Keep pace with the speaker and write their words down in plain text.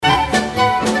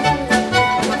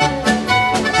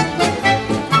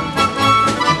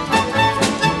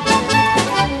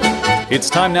It's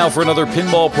time now for another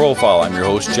Pinball Profile. I'm your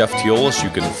host, Jeff Teolis. You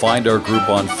can find our group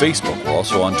on Facebook. We're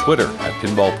also on Twitter at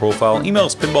Pinball Profile. Email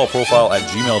us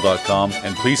pinballprofile@gmail.com.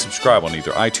 And please subscribe on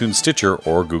either iTunes, Stitcher,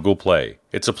 or Google Play.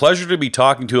 It's a pleasure to be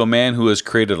talking to a man who has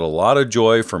created a lot of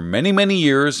joy for many, many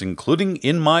years, including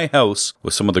in my house,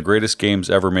 with some of the greatest games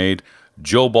ever made.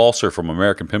 Joe Balser from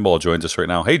American Pinball joins us right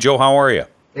now. Hey, Joe, how are you?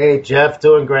 Hey, Jeff,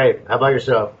 doing great. How about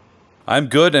yourself? I'm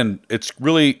good, and it's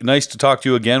really nice to talk to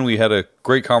you again. We had a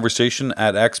great conversation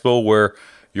at Expo where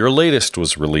your latest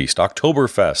was released,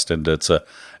 Oktoberfest, and it's an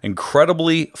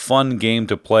incredibly fun game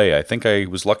to play. I think I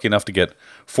was lucky enough to get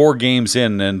 4 games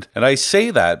in, and I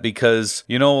say that because,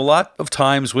 you know, a lot of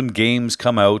times when games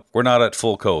come out, we're not at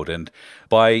full code, and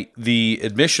by the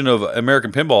admission of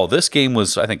American Pinball, this game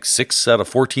was, I think, 6 out of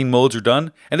 14 modes are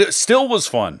done, and it still was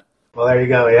fun. Well, there you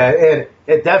go. Yeah,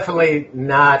 it definitely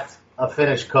not a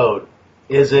finished code.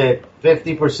 Is it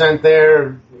 50%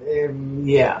 there?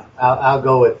 Yeah, I'll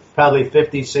go with probably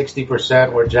 50,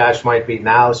 60% where Josh might be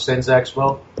now since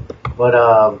Expo.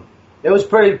 But it was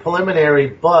pretty preliminary,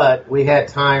 but we had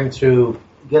time to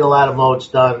get a lot of modes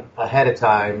done ahead of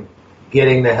time.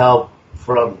 Getting the help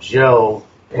from Joe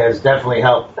has definitely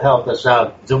helped us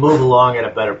out to move along at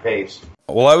a better pace.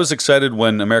 Well, I was excited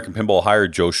when American Pinball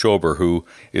hired Joe Schober, who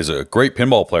is a great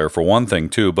pinball player for one thing,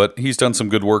 too, but he's done some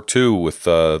good work, too, with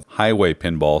Highway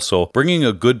Pinball. So bringing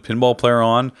a good pinball player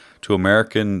on to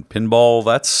American Pinball,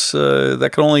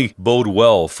 that can only bode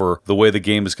well for the way the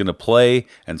game is going to play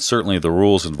and certainly the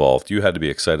rules involved. You had to be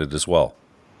excited as well.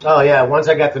 Oh, yeah. Once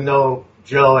I got to know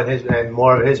Joe and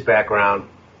more of his background,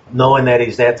 knowing that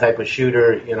he's that type of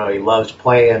shooter, you know, he loves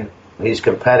playing, he's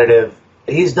competitive.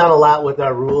 He's done a lot with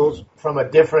our rules from a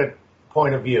different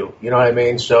point of view, you know what I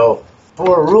mean? So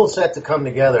for a rule set to come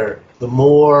together, the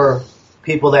more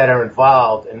people that are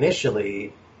involved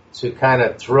initially to kind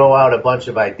of throw out a bunch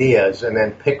of ideas and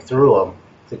then pick through them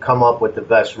to come up with the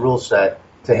best rule set,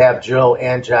 to have Joe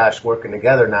and Josh working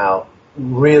together now,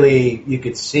 really you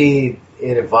could see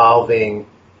it evolving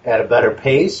at a better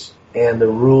pace, and the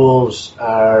rules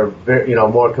are very, you know,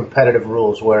 more competitive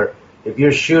rules where if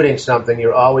you're shooting something,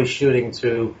 you're always shooting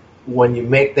to, when you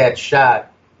make that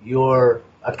shot, you're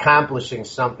accomplishing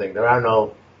something. There are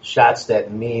no shots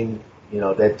that mean, you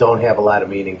know, that don't have a lot of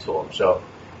meaning to them. So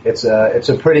it's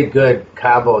a pretty good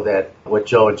combo that with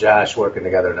Joe and Josh working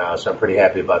together now. So I'm pretty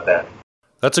happy about that.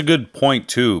 That's a good point,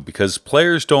 too, because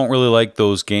players don't really like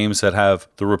those games that have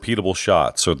the repeatable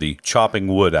shots or the chopping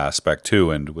wood aspect, too.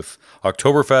 And with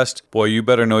Oktoberfest, boy, you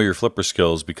better know your flipper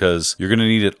skills because you're going to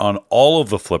need it on all of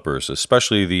the flippers,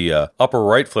 especially the upper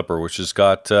right flipper, which has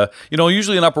got,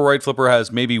 usually an upper right flipper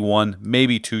has maybe 1,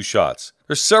 maybe 2 shots.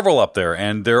 There's several up there,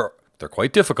 and they're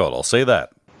quite difficult, I'll say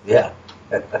that. Yeah.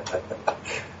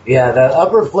 Yeah, the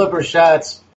upper flipper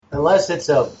shots, unless it's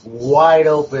a wide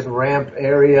open ramp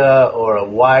area or a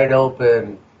wide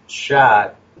open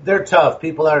shot, they're tough.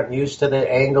 People aren't used to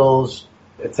the angles.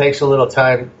 It takes a little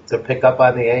time to pick up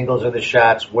on the angles of the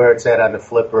shots, where it's at on the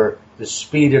flipper, the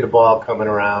speed of the ball coming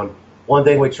around. One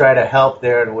thing we try to help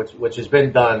there, and which has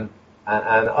been done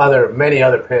on many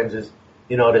other pins, is,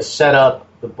 you know, to set up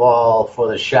the ball for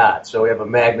the shot. So we have a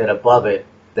magnet above it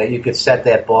that you could set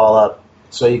that ball up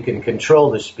so you can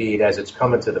control the speed as it's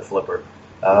coming to the flipper.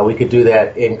 We could do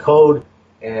that in code,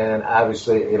 and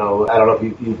obviously, you know, I don't know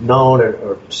if you've known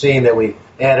or seen that we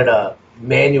added a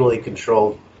manually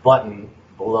controlled button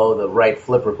below the right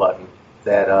flipper button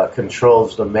that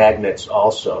controls the magnets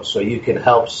also. So you can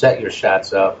help set your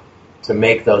shots up to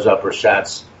make those upper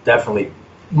shots definitely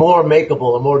more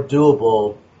makeable and more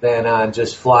doable than on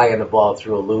just flying the ball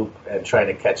through a loop and trying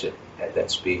to catch it at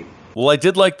that speed. Well, I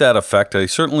did like that effect. I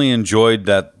certainly enjoyed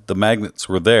that the magnets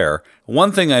were there.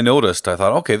 One thing I noticed, I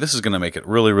thought, okay, this is going to make it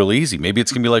really, really easy. Maybe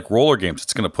it's going to be like roller games.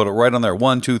 It's going to put it right on there.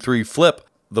 1, 2, 3, flip.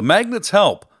 The magnets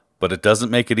help, but it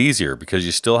doesn't make it easier because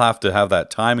you still have to have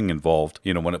that timing involved,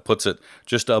 you know, when it puts it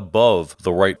just above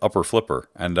the right upper flipper.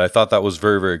 And I thought that was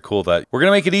very, very cool that we're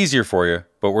going to make it easier for you,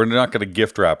 but we're not going to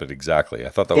gift wrap it exactly. I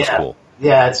thought that was cool.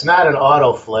 Yeah, it's not an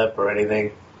auto flip or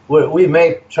anything. We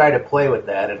may try to play with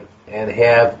that and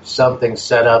have something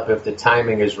set up if the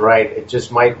timing is right. It just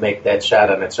might make that shot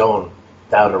on its own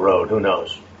down the road. Who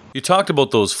knows? You talked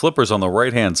about those flippers on the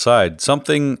right-hand side.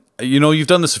 Something, you know, you've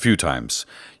done this a few times.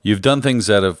 You've done things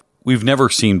that we've never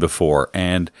seen before.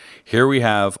 And here we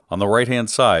have, on the right-hand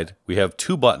side, we have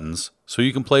 2 buttons, so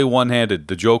you can play one-handed.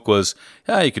 The joke was,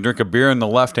 you can drink a beer in the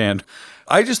left hand.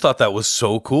 I just thought that was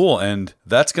so cool, and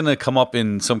that's going to come up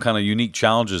in some kind of unique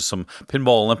challenges, some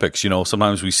pinball Olympics. You know,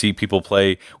 sometimes we see people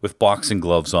play with boxing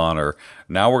gloves on, or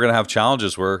now we're going to have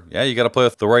challenges where, you got to play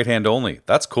with the right hand only.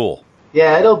 That's cool.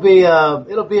 Yeah, it'll be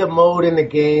a mode in the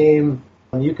game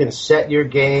You can set your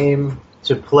game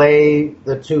to play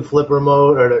the two flipper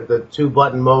mode or the two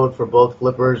button mode for both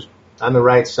flippers on the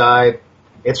right side.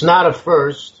 It's not a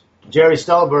first. Jerry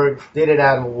Stolberg did it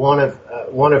on one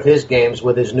of his games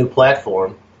with his new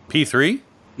platform. P3?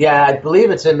 Yeah, I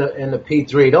believe it's in the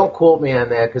P3. Don't quote me on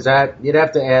that because you'd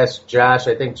have to ask Josh.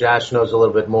 I think Josh knows a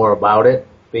little bit more about it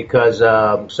because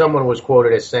someone was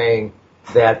quoted as saying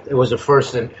that it was a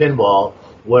first in pinball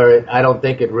where I don't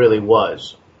think it really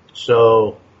was.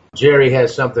 So Jerry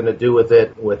has something to do with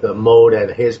it, with the mode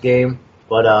and his game.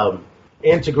 But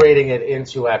integrating it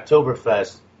into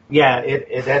Oktoberfest, yeah,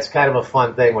 that's kind of a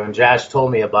fun thing. When Josh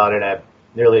told me about it, I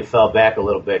nearly fell back a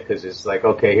little bit because it's like,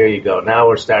 okay, here you go. Now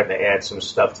we're starting to add some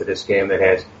stuff to this game that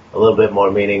has a little bit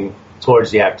more meaning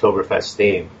towards the Oktoberfest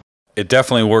theme. It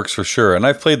definitely works for sure. And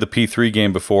I've played the P3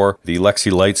 game before, the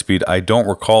Lexi Lightspeed. I don't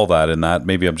recall that in that.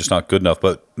 Maybe I'm just not good enough,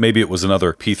 but maybe it was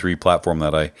another P3 platform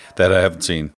that I haven't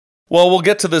seen. Well, we'll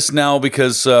get to this now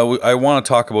because I want to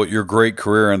talk about your great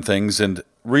career and things. And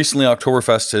recently,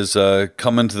 Oktoberfest has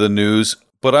come into the news.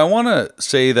 But I want to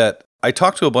say that I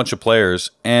talked to a bunch of players,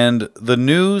 and the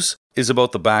news is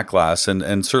about the backlash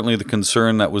and certainly the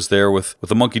concern that was there with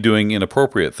the monkey doing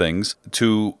inappropriate things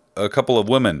to a couple of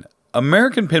women.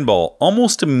 American Pinball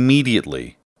almost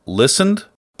immediately listened,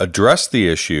 addressed the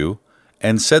issue,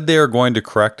 and said they are going to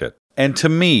correct it. And to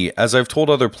me, as I've told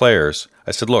other players,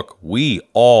 I said, look, we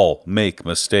all make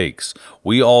mistakes.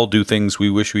 We all do things we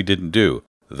wish we didn't do.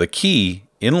 The key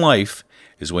in life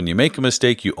is when you make a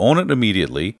mistake, you own it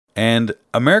immediately. And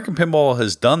American Pinball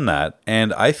has done that.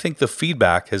 And I think the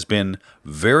feedback has been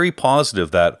very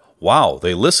positive that, wow,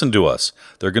 they listened to us.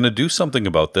 They're going to do something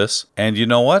about this. And you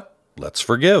know what? Let's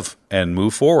forgive and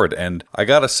move forward. And I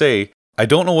got to say, I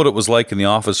don't know what it was like in the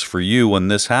office for you when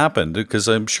this happened, because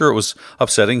I'm sure it was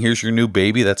upsetting. Here's your new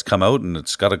baby that's come out and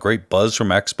it's got a great buzz from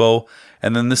Expo.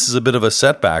 And then this is a bit of a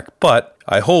setback. But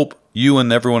I hope you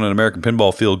and everyone in American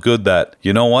Pinball feel good that,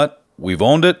 you know what? We've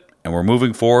owned it and we're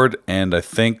moving forward. And I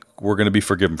think we're going to be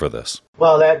forgiven for this.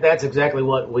 Well, that's exactly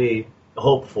what we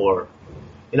hope for.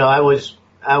 You know, I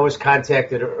was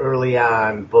contacted early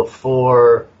on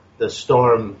before the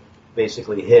storm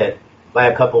basically hit by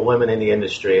a couple women in the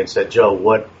industry and said, Joe,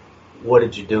 what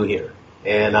did you do here?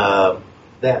 And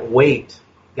that weight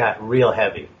got real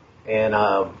heavy. And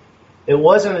it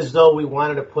wasn't as though we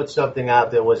wanted to put something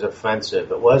out that was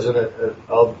offensive. It wasn't,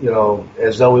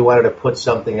 as though we wanted to put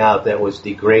something out that was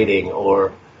degrading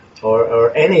or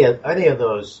any of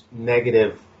those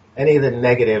negative, any of the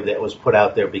negative that was put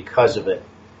out there because of it.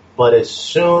 But as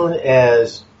soon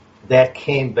as that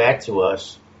came back to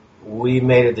us, we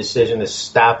made a decision to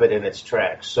stop it in its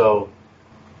tracks. So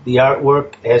the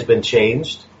artwork has been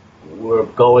changed. We're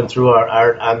going through our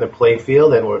art on the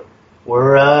playfield, and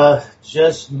we're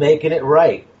just making it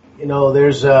right. You know,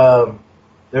 there's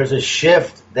a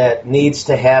shift that needs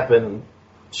to happen.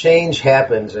 Change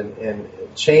happens, and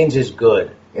change is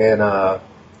good. And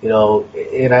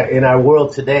in our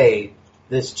world today,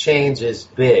 this change is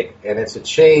big, and it's a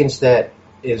change that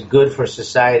is good for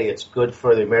society. It's good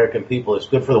for the American people. It's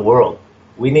good for the world.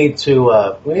 We need to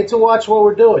watch what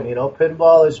we're doing. You know,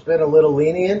 pinball has been a little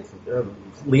lenient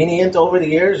over the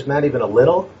years, not even a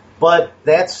little, but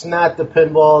that's not the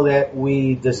pinball that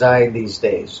we design these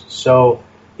days. So,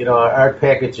 you know, our art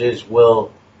packages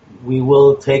we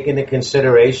will take into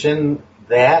consideration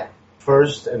that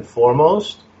first and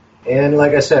foremost. And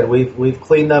like I said, we've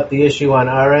cleaned up the issue on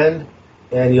our end,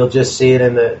 and you'll just see it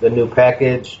in the new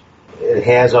package. It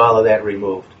has all of that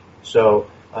removed. So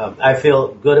I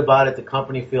feel good about it. The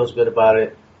company feels good about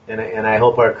it. And I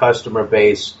hope our customer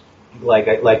base,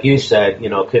 like you said, you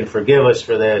know, can forgive us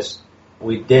for this.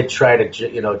 We did try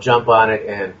to, jump on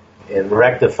it and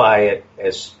rectify it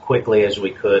as quickly as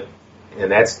we could.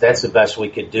 And that's the best we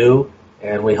could do.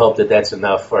 And we hope that that's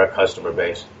enough for our customer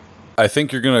base. I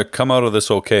think you're going to come out of this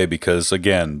okay because,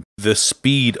 again, the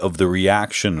speed of the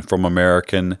reaction from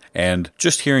American and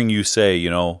just hearing you say, you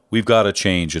know, we've got to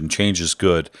change and change is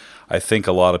good. I think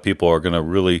a lot of people are going to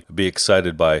really be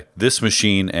excited by this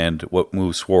machine and what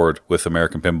moves forward with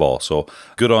American Pinball. So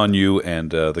good on you and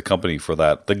the company for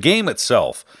that. The game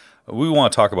itself, we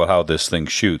want to talk about how this thing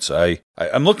shoots.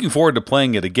 I'm looking forward to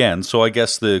playing it again. So I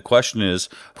guess the question is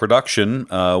production.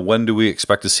 When do we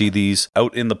expect to see these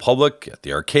out in the public, at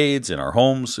the arcades, in our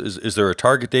homes? Is there a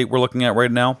target date we're looking at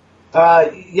right now?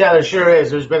 Yeah, there sure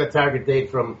is. There's been a target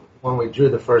date from when we drew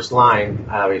the first line,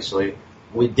 obviously.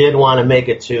 We did want to make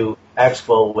it to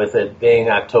Expo with it being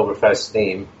Oktoberfest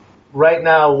theme. Right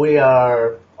now, we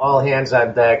are all hands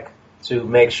on deck to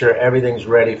make sure everything's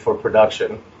ready for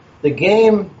production. The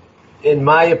game, in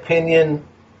my opinion,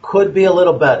 could be a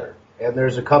little better. and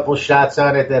there's a couple shots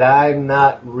on it that I'm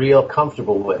not real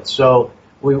comfortable with. So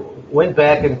we went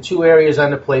back in 2 areas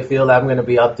on the playfield I'm going to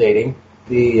be updating.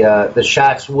 The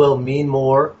shots will mean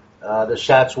more. The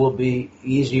shots will be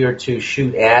easier to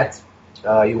shoot at.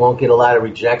 You won't get a lot of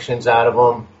rejections out of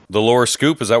them. The lower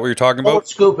scoop, is that what you're talking about? Lower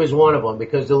scoop is one of them,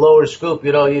 because the lower scoop,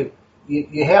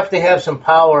 you have to have some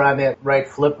power on that right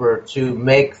flipper to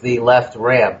make the left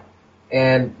ramp.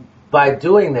 And by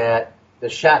doing that, the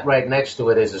shot right next to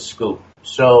it is a scoop.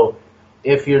 So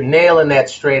if you're nailing that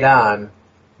straight on,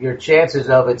 your chances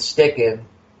of it sticking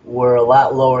were a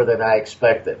lot lower than I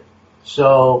expected.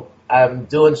 So I'm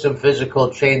doing some physical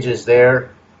changes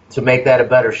there to make that a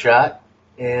better shot.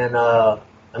 And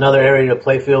another area of the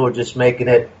playfield, we're just making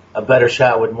it a better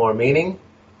shot with more meaning.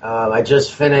 I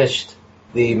just finished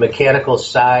the mechanical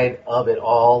side of it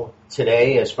all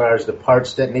today as far as the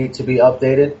parts that need to be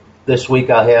updated. This week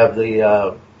I'll have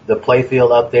the playfield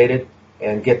updated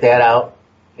and get that out.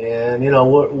 And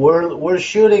we're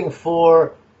shooting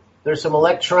for. There's some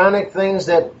electronic things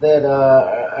that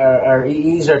our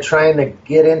EEs are trying to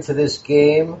get into this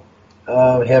game.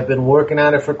 Have been working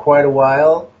on it for quite a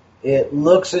while. It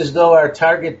looks as though our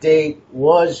target date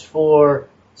was for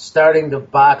starting the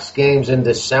box games in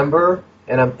December.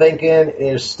 And I'm thinking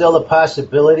there's still a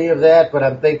possibility of that, but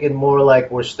I'm thinking more like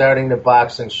we're starting the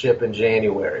box and ship in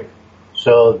January.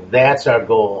 So that's our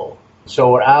goal.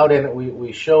 So we're out in,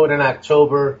 we show it in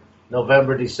October,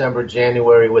 November, December,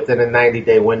 January. Within a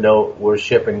 90-day window, we're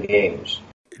shipping games.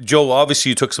 Joe, obviously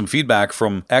you took some feedback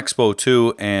from Expo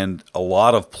 2 and a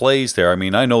lot of plays there. I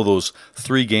mean, I know those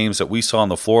 3 games that we saw on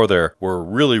the floor there were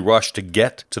really rushed to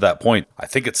get to that point. I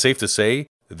think it's safe to say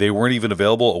they weren't even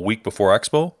available a week before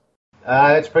Expo?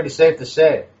 It's pretty safe to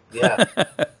say. Yeah.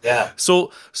 Yeah.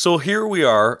 So here we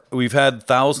are. We've had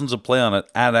thousands of play on it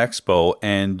at Expo,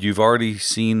 and you've already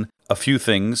seen a few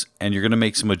things, and you're going to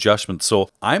make some adjustments. So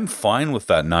I'm fine with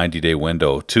that 90-day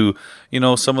window. To,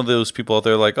 some of those people out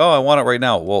there like, oh, I want it right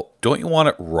now. Well, don't you want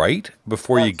it right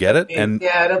before you get it? And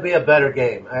yeah, it'll be a better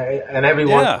game. And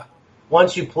everyone,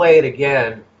 once you play it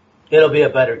again, it'll be a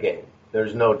better game.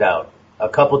 There's no doubt. A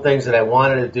couple things that I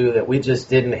wanted to do that we just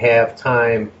didn't have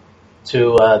time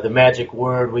to, the magic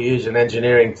word we use in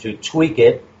engineering to tweak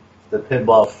it. The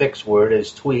pinball fix word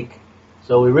is tweak.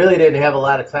 So we really didn't have a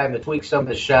lot of time to tweak some of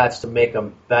the shots to make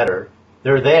them better.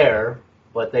 They're there,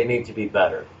 but they need to be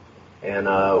better. And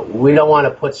we don't want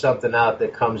to put something out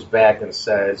that comes back and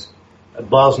says, the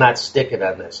ball's not sticking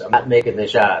on this, I'm not making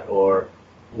this shot, or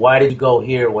why did you go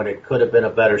here when it could have been a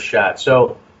better shot?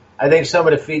 So I think some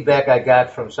of the feedback I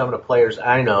got from some of the players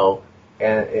I know,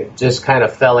 and it just kind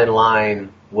of fell in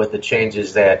line with the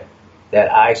changes that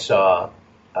I saw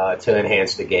to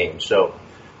enhance the game. So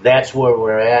that's where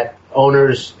we're at.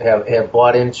 Owners have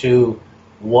bought into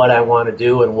what I want to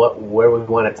do and where we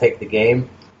want to take the game.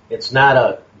 It's not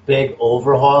a big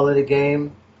overhaul of the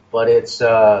game, but it's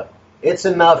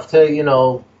enough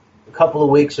to, a couple of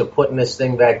weeks of putting this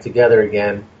thing back together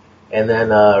again and then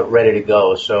ready to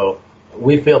go. So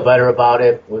we feel better about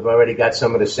it. We've already got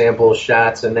some of the sample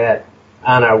shots and that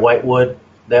on our whitewood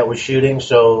that we're shooting,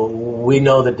 so we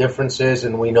know the differences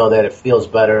and we know that it feels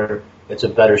better. It's a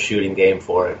better shooting game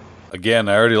for it. Again,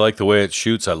 I already like the way it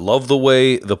shoots. I love the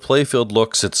way the playfield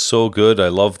looks. It's so good. I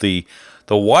love the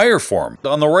wire form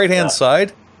on the right-hand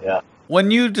side. Yeah.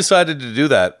 When you decided to do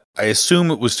that, I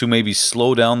assume it was to maybe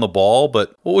slow down the ball,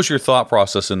 but what was your thought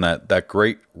process in that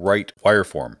great right wire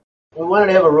form? We wanted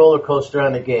to have a roller coaster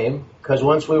on the game because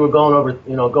once we were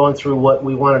going through what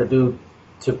we wanted to do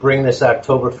to bring this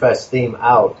Oktoberfest theme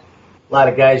out, a lot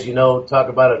of guys, talk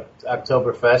about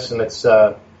Oktoberfest and it's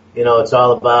it's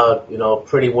all about,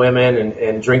 pretty women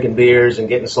and drinking beers and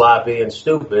getting sloppy and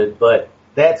stupid, but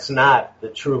that's not the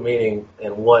true meaning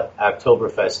and what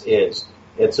Oktoberfest is.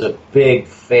 It's a big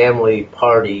family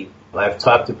party. I actually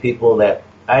talked to people at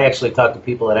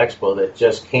Expo that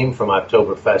just came from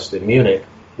Oktoberfest in Munich.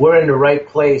 We're in the right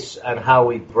place on how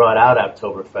we brought out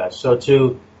Oktoberfest. So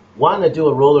to want to do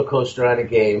a roller coaster on a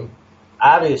game,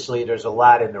 obviously there's a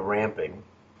lot in the ramping.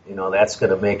 That's going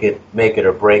to make it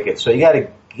or break it. So you got to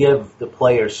give the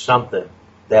players something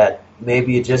that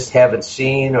maybe you just haven't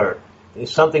seen or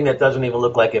something that doesn't even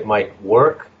look like it might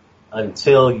work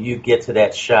until you get to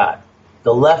that shot.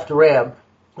 The left ramp,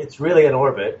 it's really an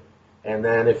orbit. And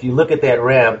then if you look at that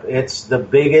ramp, it's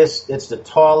the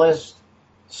tallest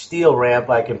steel ramp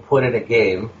I can put in a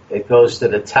game. It goes to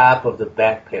the top of the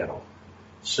back panel.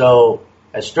 So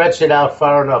I stretched it out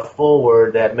far enough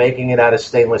forward that making it out of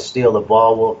stainless steel, the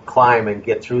ball will climb and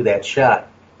get through that shot.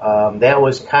 That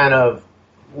was kind of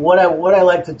what I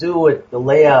like to do with the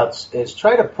layouts is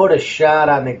try to put a shot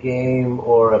on the game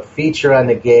or a feature on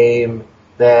the game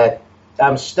that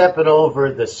I'm stepping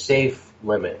over the safe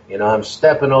limit. I'm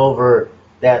stepping over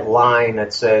that line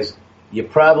that says you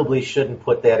probably shouldn't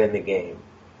put that in the game.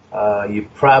 You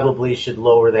probably should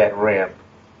lower that ramp.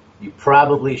 You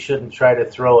probably shouldn't try to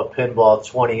throw a pinball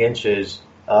 20 inches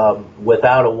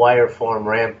without a wire form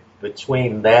ramp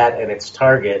between that and its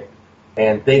target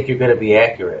and think you're going to be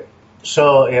accurate.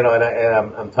 So, and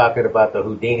I'm talking about the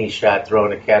Houdini shot,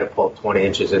 throwing a catapult 20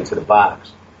 inches into the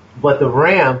box. But the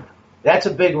ramp, that's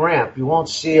a big ramp. You won't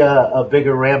see a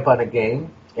bigger ramp on a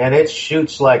game, and it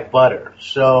shoots like butter.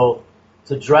 So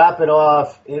to drop it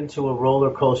off into a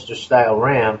roller coaster style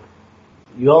ramp,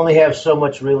 you only have so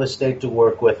much real estate to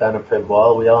work with on a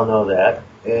pinball. We all know that.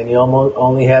 And you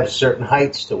only have certain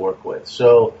heights to work with.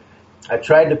 So I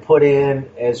tried to put in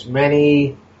as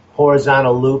many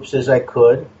horizontal loops as I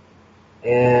could.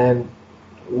 And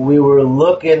we were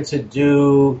looking to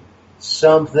do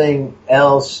something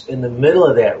else in the middle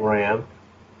of that ramp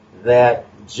that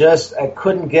I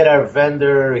couldn't get our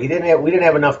vendor. We didn't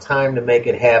have enough time to make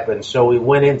it happen. So we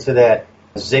went into that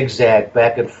zigzag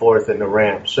back and forth in the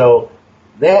ramp. So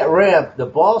that ramp, the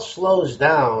ball slows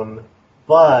down,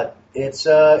 but it's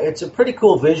a pretty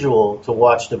cool visual to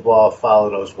watch the ball follow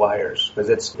those wires, because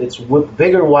it's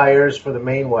bigger wires for the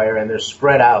main wire and they're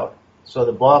spread out. So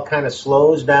the ball kind of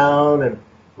slows down and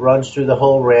runs through the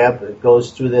whole ramp. It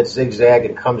goes through that zigzag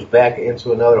and comes back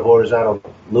into another horizontal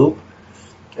loop.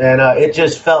 And it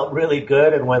just felt really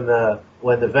good. And when the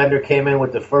vendor came in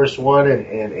with the first one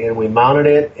and we mounted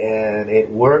it and it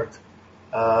worked,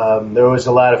 there was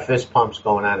a lot of fist pumps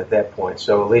going on at that point.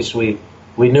 So at least we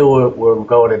knew we were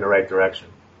going in the right direction.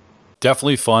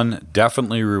 Definitely fun,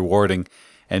 definitely rewarding.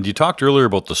 And you talked earlier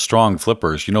about the strong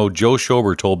flippers. Joe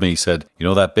Schober told me, he said,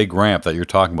 that big ramp that you're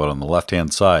talking about on the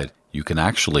left-hand side, you can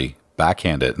actually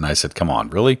backhand it. And I said, come on,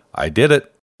 really? I did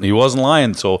it. He wasn't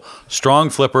lying. So strong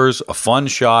flippers, a fun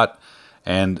shot,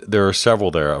 and there are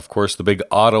several there. Of course, the big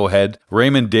auto head.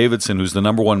 Raymond Davidson, who's the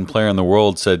number one player in the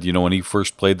world, said, when he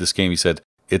first played this game, he said,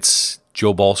 it's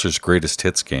Joe Balser's greatest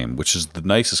hits game, which is the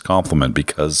nicest compliment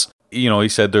because, he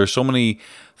said there are so many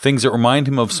things that remind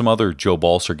him of some other Joe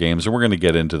Balser games, and we're going to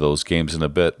get into those games in a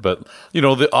bit. But,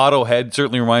 the auto head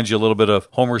certainly reminds you a little bit of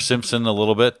Homer Simpson a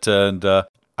little bit. And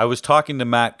I was talking to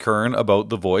Matt Kern about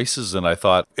the voices, and I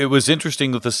thought it was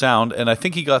interesting with the sound, and I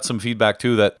think he got some feedback,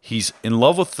 too, that he's in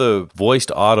love with the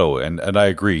voiced auto, and I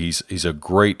agree. He's a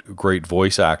great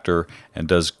voice actor and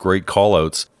does great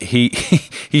call-outs.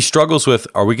 He struggles with,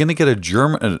 are we going to get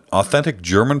an authentic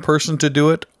German person to do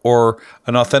it, or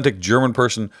an authentic German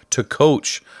person to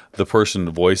coach the person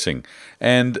voicing?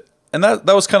 And that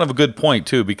was kind of a good point,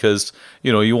 too, because,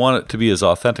 you want it to be as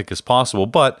authentic as possible,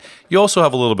 but you also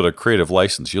have a little bit of creative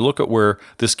license. You look at where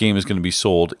this game is going to be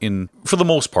sold for the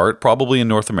most part, probably in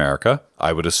North America,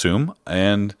 I would assume.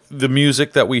 And the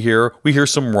music that we hear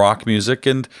some rock music,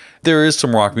 and there is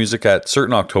some rock music at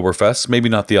certain Oktoberfests, maybe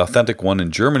not the authentic one in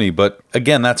Germany, but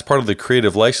again, that's part of the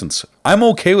creative license. I'm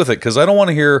okay with it because I don't want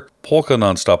to hear polka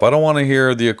nonstop. I don't want to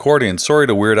hear the accordion. Sorry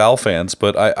to Weird Al fans,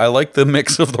 but I like the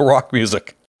mix of the rock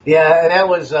music. Yeah, and that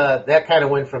was that kind of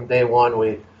went from day one.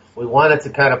 We wanted to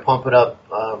kind of pump it up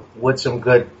with some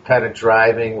good kind of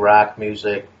driving rock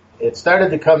music. It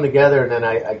started to come together, and then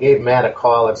I gave Matt a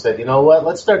call and said, you know what,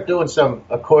 let's start doing some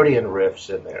accordion riffs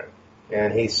in there.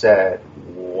 And he said,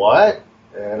 what?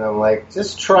 And I'm like,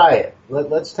 just try it.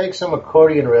 Let's take some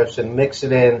accordion riffs and mix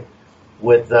it in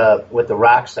with the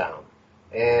rock sound.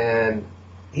 And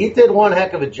he did one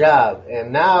heck of a job,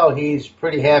 and now he's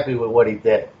pretty happy with what he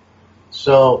did.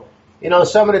 So,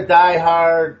 some of the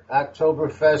diehard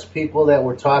Oktoberfest people that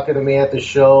were talking to me at the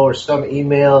show, or some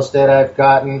emails that I've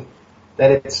gotten,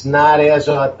 that it's not as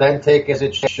authentic as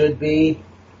it should be,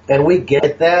 and we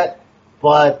get that,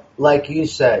 but like you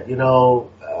said,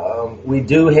 we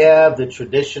do have the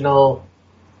traditional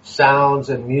sounds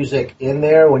and music in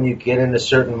there when you get into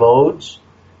certain modes,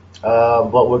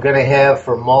 but we're going to have,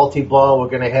 for multi-ball, we're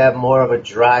going to have more of a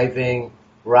driving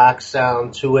rock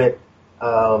sound to it.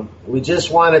 We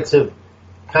just wanted to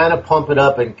kind of pump it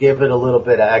up and give it a little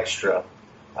bit of extra,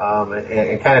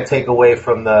 and kind of take away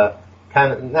from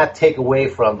not take away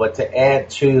from, but to add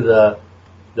to the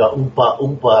oompa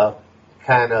oompa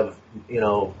kind of,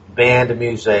 band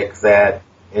music that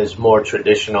is more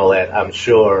traditional at, I'm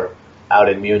sure, out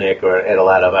in Munich or at a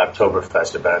lot of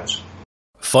Oktoberfest events.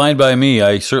 Fine by me.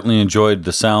 I certainly enjoyed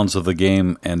the sounds of the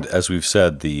game, and as we've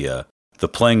said, the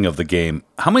playing of the game.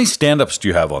 How many stand-ups do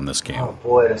you have on this game? Oh,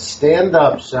 boy, the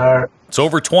stand-ups are... It's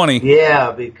over 20.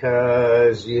 Yeah,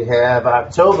 because you have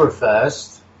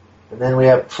Oktoberfest, and then we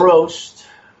have Prost.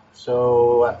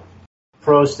 So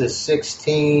Prost is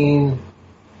 16,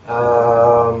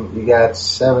 You got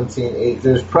 17, 8.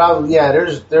 There's probably, yeah,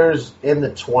 there's in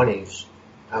the 20s.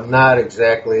 I'm not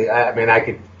exactly, I mean,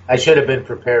 I should have been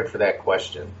prepared for that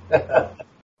question.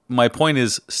 My point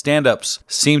is, stand-ups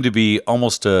seem to be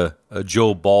almost a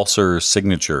Joe Balser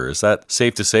signature. Is that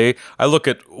safe to say? I look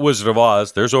at Wizard of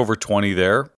Oz. There's over 20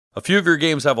 there. A few of your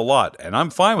games have a lot, and I'm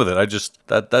fine with it. I just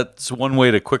that's one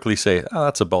way to quickly say, oh,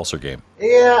 that's a Balser game.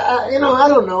 Yeah, I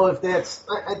don't know if that's.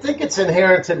 I think it's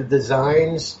inherent to the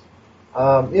designs.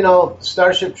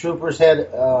 Starship Troopers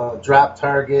had drop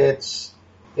targets.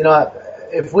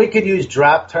 If we could use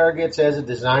drop targets as a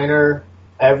designer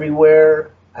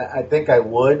everywhere, I think I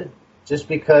would, just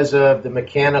because of the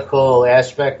mechanical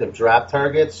aspect of drop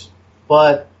targets.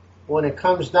 But when it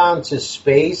comes down to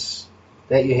space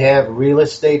that you have, real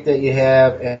estate that you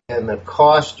have, and the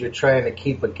cost you're trying to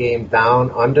keep a game down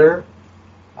under,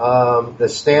 the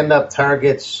stand-up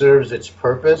target serves its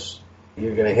purpose.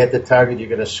 You're going to hit the target, you're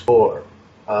going to score.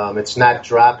 It's not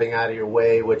dropping out of your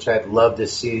way, which I'd love to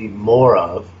see more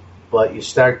of. But you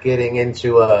start getting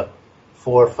into a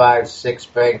 4, 5, 6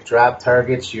 bank drop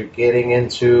targets, you're getting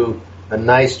into a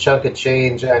nice chunk of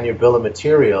change on your bill of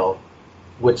material,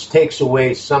 which takes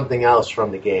away something else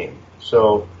from the game.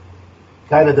 So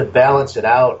kind of to balance it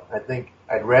out, I think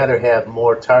I'd rather have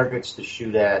more targets to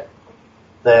shoot at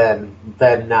than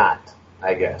not,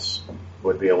 I guess,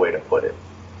 would be a way to put it.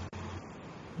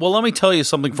 Well, let me tell you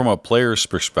something from a player's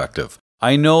perspective.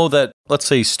 I know that, let's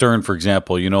say Stern, for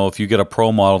example, if you get a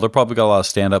pro model, they're probably got a lot of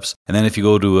stand-ups. And then if you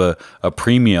go to a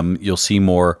premium, you'll see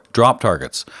more drop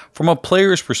targets. From a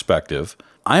player's perspective,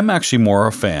 I'm actually more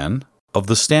a fan of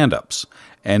the stand-ups.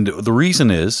 And the reason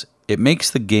is it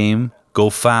makes the game go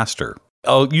faster.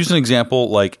 I'll use an example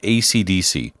like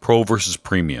AC/DC, Pro versus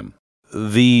Premium.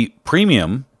 The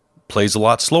Premium plays a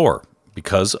lot slower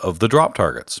because of the drop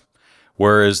targets.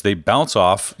 Whereas they bounce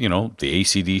off, the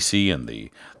AC/DC and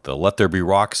the Let There Be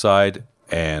Rock side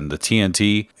and the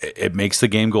TNT, it makes the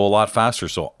game go a lot faster.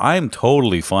 So I'm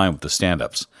totally fine with the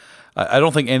stand-ups. I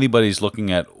don't think anybody's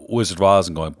looking at Wizard of Oz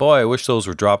and going, boy, I wish those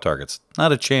were drop targets.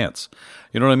 Not a chance.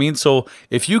 You know what I mean? So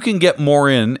if you can get more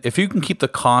in, if you can keep the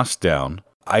cost down,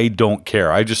 I don't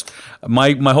care.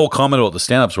 My whole comment about the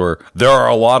stand-ups were there are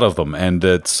a lot of them, and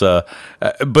it's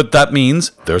but that means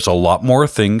there's a lot more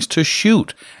things to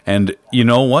shoot. And you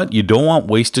know what? You don't want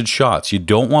wasted shots. You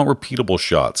don't want repeatable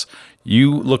shots.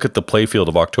 You look at the playfield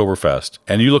of Oktoberfest,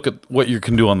 and you look at what you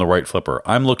can do on the right flipper.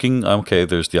 I'm looking, okay,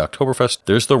 there's the Oktoberfest,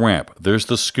 there's the ramp, there's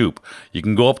the scoop. You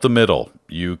can go up the middle.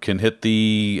 You can hit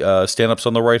the stand-ups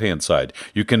on the right-hand side.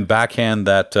 You can backhand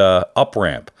that up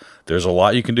ramp. There's a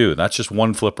lot you can do. That's just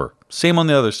one flipper. Same on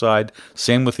the other side.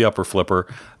 Same with the upper flipper.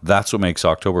 That's what makes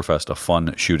Oktoberfest a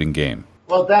fun shooting game.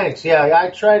 Well, thanks. Yeah, I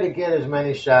try to get as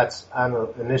many shots on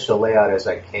the initial layout as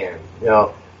I can.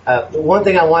 The one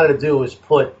thing I wanted to do was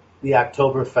put the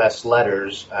Oktoberfest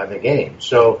letters on the game.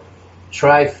 So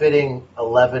try fitting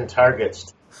 11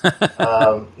 targets.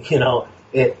 So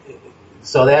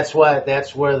that's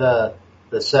where the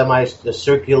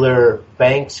circular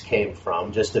banks came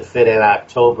from, just to fit in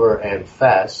October and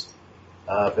Fest.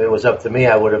 If it was up to me,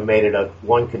 I would have made it a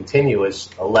one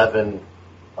continuous 11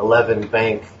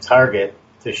 bank target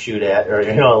to shoot at, or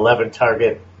 11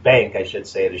 target bank, I should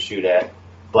say, to shoot at.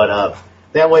 But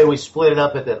that way we split it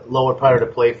up at the lower part of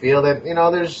the play field, and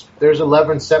there's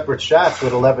 11 separate shots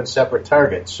with 11 separate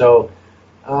targets. So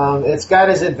it's got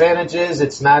its advantages.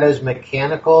 It's not as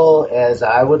mechanical as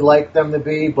I would like them to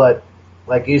be, but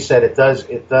like you said, it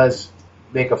does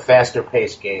make a faster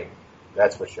paced game.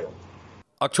 That's for sure.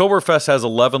 Oktoberfest has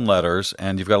 11 letters,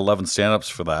 and you've got 11 stand-ups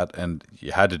for that, and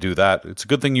you had to do that. It's a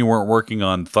good thing you weren't working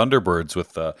on Thunderbirds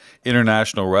with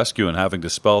International Rescue and having to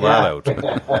spell that out.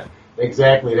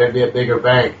 Exactly. That'd be a bigger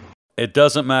bank. It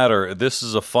doesn't matter. This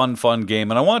is a fun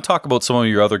game, and I want to talk about some of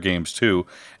your other games, too,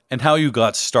 and how you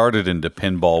got started into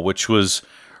pinball, which was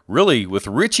really with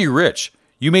Richie Rich.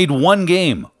 You made one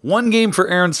game for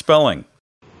Aaron Spelling.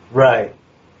 Right.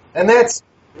 And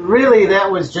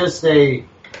that was just a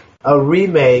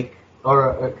remake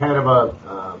or a kind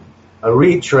of a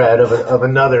retread of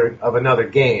another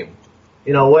game.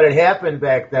 What had happened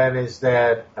back then is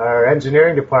that our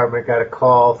engineering department got a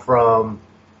call from,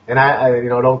 and I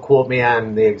don't quote me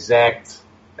on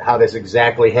how this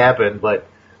exactly happened, but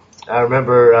I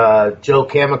remember Joe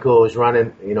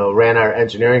Camico ran our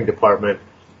engineering department,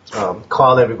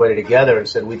 called everybody together and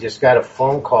said, we just got a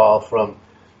phone call from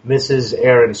Mrs.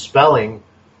 Aaron Spelling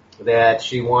that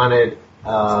she wanted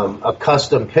a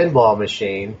custom pinball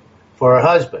machine for her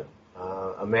husband,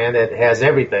 a man that has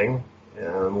everything.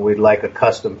 We'd like a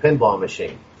custom pinball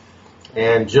machine.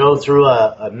 And Joe threw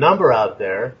a number out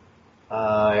there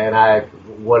and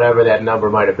whatever that number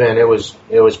might have been, it was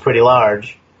pretty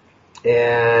large.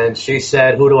 And she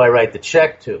said, "Who do I write the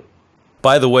check to?"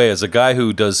 By the way, as a guy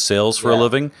who does sales for a Yeah.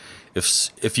 living,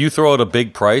 if you throw out a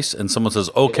big price and someone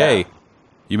says, "Okay, Yeah.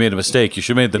 you made a mistake. You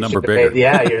should have made the number Should have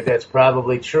bigger." that's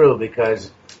probably true, because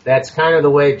that's kind of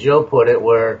the way Joe put it,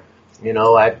 where,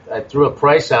 I threw a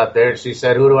price out there and she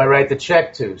said, "Who do I write the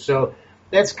check to?" So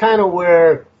that's kind of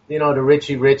where, the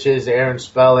Richie Riches, Aaron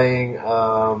Spelling,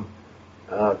 a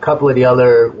couple of the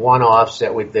other one-offs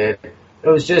that we did. It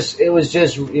was just,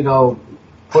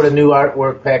 put a new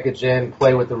artwork package in,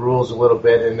 play with the rules a little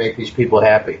bit, and make these people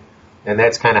happy. And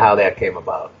that's kind of how that came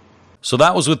about. So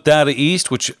that was with Data East,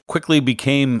 which quickly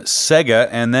became Sega,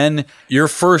 and then your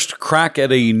first crack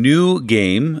at a new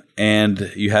game,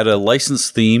 and you had a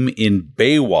licensed theme in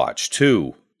Baywatch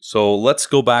too. So let's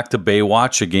go back to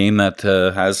Baywatch, a game that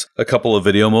has a couple of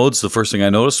video modes. The first thing I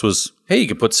noticed was, hey, you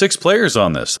can put 6 players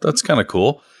on this. That's kind of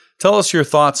cool. Tell us your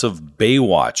thoughts of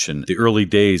Baywatch and the early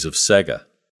days of Sega.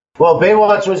 Well,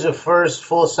 Baywatch was the first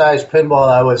full-size pinball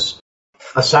I was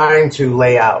assigned to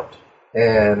lay out.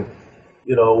 And,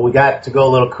 we got to go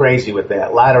a little crazy with that.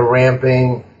 A lot of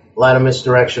ramping, a lot of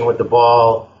misdirection with the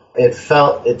ball.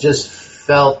 It just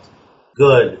felt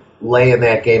good laying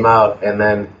that game out and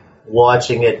then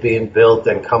watching it being built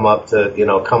and come up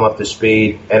to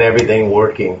speed and everything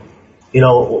working.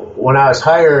 When I was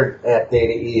hired at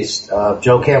Data East,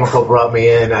 Joe Camico brought me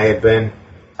in. I had been,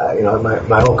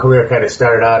 my whole career kind of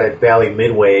started out at Bally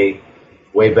Midway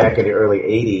way back in the early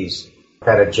 80s.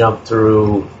 Kind of jumped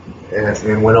through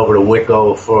and went over to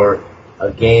Wico for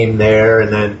a game there,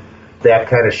 and then that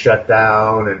kind of shut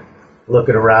down, and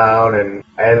looking around, and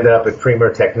I ended up at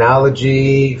Premier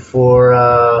Technology for,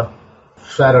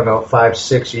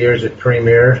 5-6 years at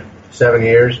Premier, 7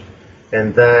 years.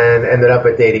 And then ended up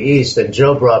at Data East, and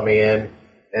Joe brought me in,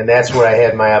 and that's where I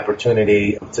had my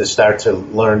opportunity to start to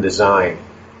learn design.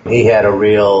 He had a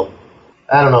real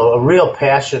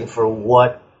passion for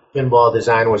what pinball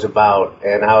design was about,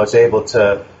 and I was able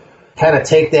to kind of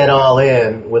take that all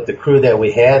in with the crew that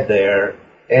we had there,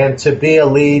 and to be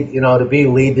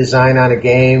lead design on a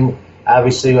game.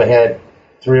 Obviously, I had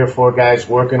 3 or 4 guys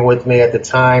working with me at the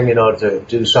time, to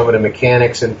do some of the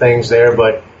mechanics and things there,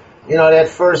 but that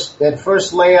first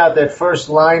layout, that first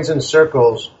lines and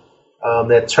circles,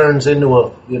 that turns into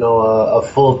a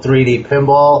full 3D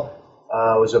pinball,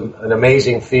 was an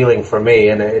amazing feeling for me,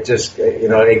 and it just,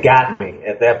 it got me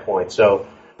at that point. So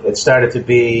it started to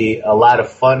be a lot of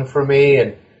fun for me,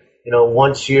 and,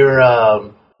 once you're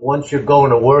going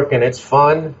to work and it's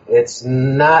fun, it's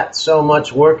not so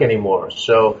much work anymore.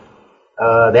 So,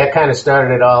 that kind of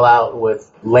started it all out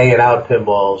with laying out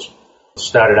pinballs.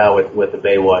 Started out with the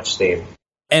Baywatch theme.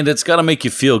 And it's got to make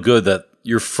you feel good that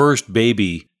your first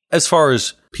baby, as far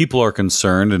as people are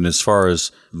concerned and as far as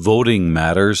voting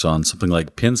matters on something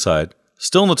like Pinside,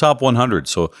 still in the top 100.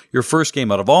 So your first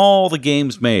game out of all the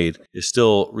games made is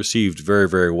still received very,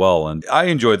 very well. And I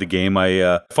enjoyed the game.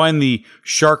 I find the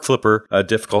shark flipper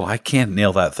difficult. I can't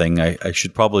nail that thing. I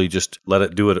should probably just let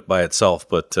it do it by itself.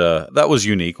 But that was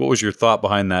unique. What was your thought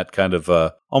behind that kind of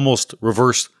almost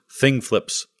reverse thing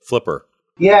flipper?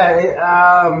 Yeah,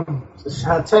 I'll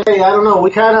tell you, I don't know.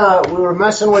 We were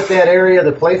messing with that area of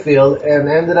the playfield and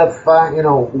ended up,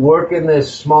 working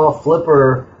this small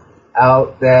flipper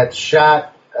out that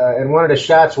shot, and one of the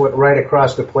shots went right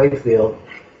across the playfield,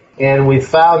 and we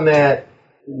found that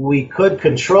we could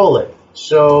control it.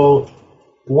 So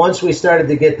once we started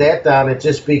to get that down, it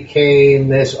just became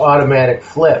this automatic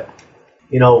flip.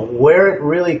 Where it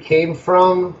really came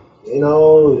from,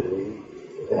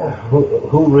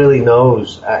 who really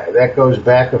knows? That goes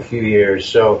back a few years.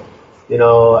 So,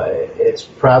 it's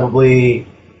probably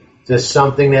just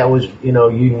something that was,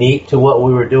 unique to what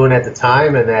we were doing at the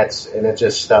time, and it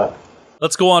just stuck.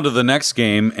 Let's go on to the next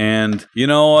game. And,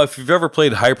 if you've ever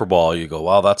played Hyperball, you go,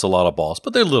 wow, that's a lot of balls.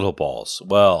 But they're little balls.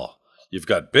 Well, you've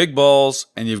got big balls,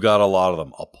 and you've got a lot of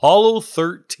them. Apollo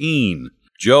 13.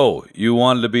 Joe, you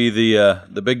wanted to be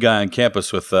the big guy on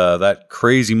campus with that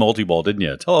crazy multi-ball, didn't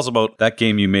you? Tell us about that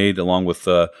game you made along with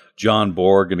John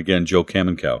Borg and, again, Joe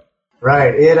Kamenkow.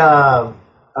 Right.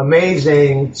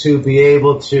 Amazing to be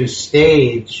able to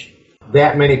stage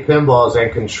that many pinballs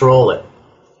and control it.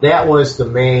 That was the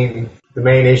main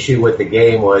issue with the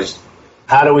game, was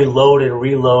how do we load and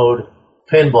reload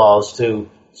pinballs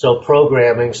so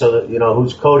programming, so that,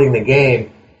 who's coding the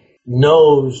game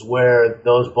knows where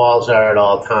those balls are at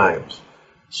all times.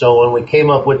 So when we came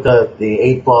up with the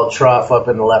 8-ball trough up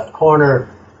in the left corner,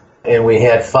 and we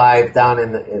had 5 down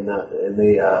in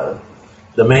the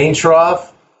main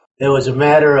trough, it was a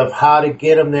matter of how to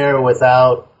get them there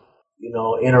without,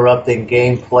 interrupting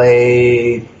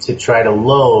gameplay to try to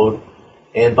load.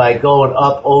 And by going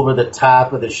up over the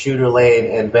top of the shooter lane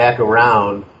and back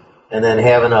around, and then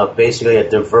having basically a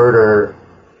diverter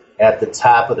at the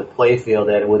top of the playfield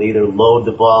that would either load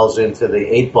the balls into the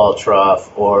 8-ball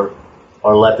trough or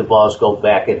let the balls go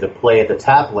back into play at the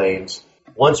top lanes.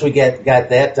 Once we got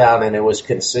that down and it was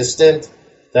consistent,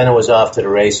 then it was off to the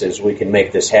races. We can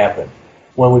make this happen.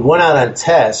 When we went out on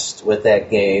test with that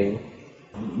game,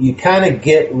 you kind of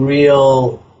get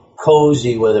real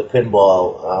cozy with a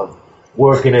pinball,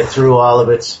 working it through all of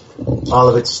its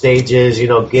stages,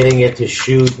 getting it to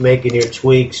shoot, making your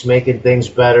tweaks, making things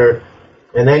better.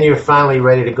 And then you're finally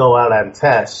ready to go out on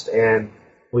test. And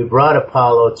we brought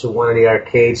Apollo to one of the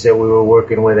arcades that we were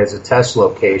working with as a test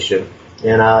location.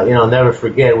 And, I'll never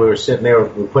forget, we were sitting there,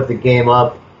 we put the game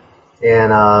up,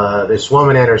 and this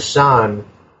woman and her son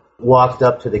walked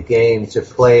up to the game to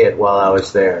play it while I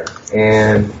was there.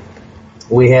 And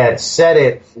we had set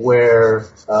it where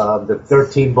the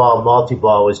 13-ball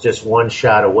multi-ball was just one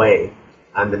shot away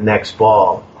on the next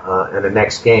ball in the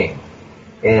next game.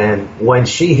 And when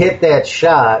she hit that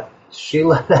shot, she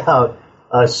let out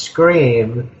a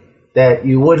scream that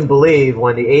you wouldn't believe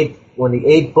when the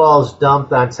eight balls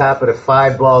dumped on top of the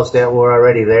 5 balls that were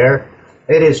already there.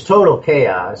 It is total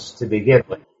chaos to begin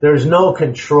with. There's no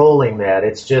controlling that.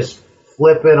 It's just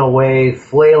flipping away,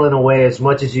 flailing away as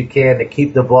much as you can to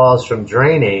keep the balls from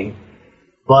draining.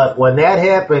 But when that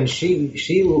happened,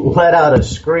 she let out a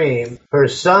scream. Her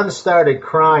son started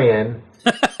crying,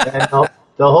 and the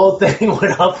whole thing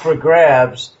went up for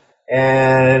grabs.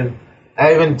 And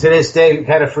I even to this day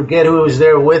kind of forget who was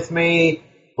there with me,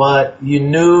 but you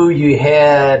knew you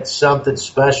had something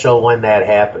special when that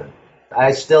happened.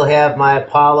 I still have my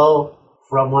Apollo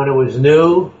from when it was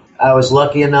new. I was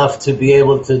lucky enough to be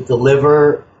able to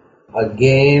deliver a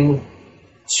game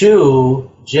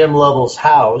to Jim Lovell's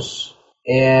house.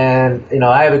 And,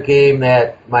 I have a game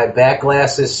that my back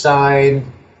glass is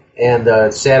signed and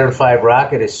the Saturn V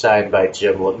rocket is signed by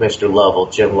Mr. Lovell,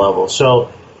 Jim Lovell.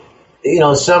 So,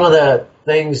 some of the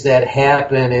things that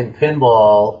happen in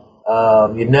pinball,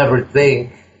 you'd never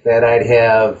think that I'd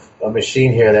have a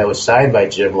machine here that was signed by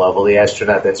Jim Lovell, the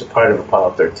astronaut that's a part of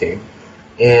Apollo 13.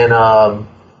 And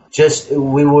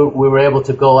we were able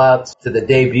to go out to the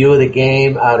debut of the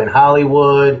game out in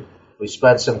Hollywood. We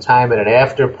spent some time at an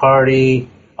after party.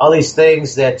 All these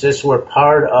things that just were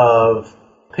part of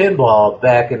pinball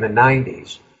back in the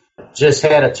 90s. Just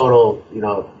had a total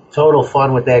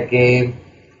fun with that game.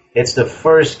 It's the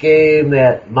first game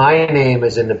that my name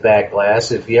is in the back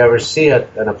glass. If you ever see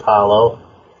an Apollo,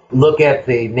 look at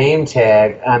the name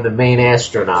tag on the main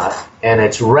astronaut, and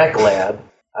it's Rec Lab.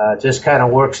 Just kind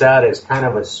of works out as kind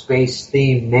of a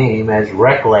space-themed name as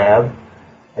Rec Lab.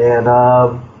 And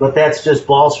but that's just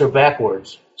balls for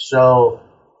backwards. So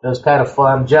it was kind of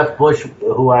fun. Jeff Bush,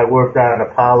 who I worked on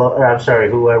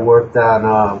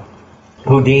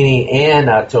Houdini and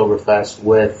Oktoberfest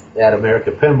with at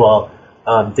American Pinball,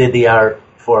 did the art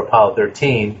for Apollo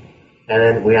 13, and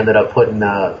then we ended up putting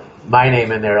my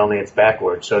name in there, only it's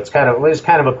backwards. So it's kind of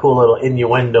a cool little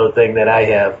innuendo thing that I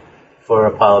have for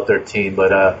Apollo 13.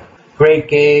 But great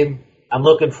game. I'm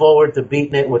looking forward to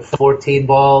beating it with 14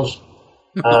 balls.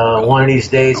 One of these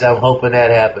days, I'm hoping that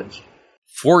happens.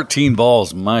 14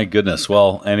 balls, my goodness.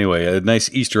 Well, anyway, a nice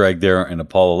Easter egg there in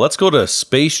Apollo. Let's go to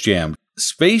Space Jam.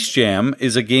 Space Jam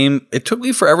is a game, it took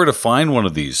me forever to find one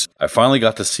of these. I finally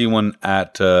got to see one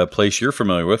at a place you're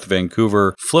familiar with,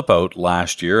 Vancouver Flip Out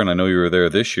last year, and I know you were there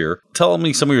this year. Tell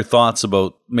me some of your thoughts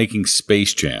about making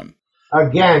Space Jam.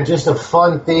 Again, just a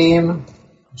fun theme.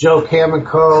 Joe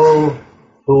Camico,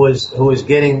 who was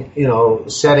getting,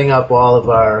 setting up all of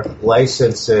our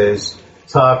licenses,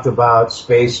 talked about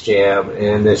Space Jam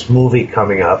and this movie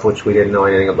coming up, which we didn't know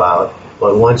anything about.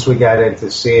 But once we got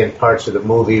into seeing parts of the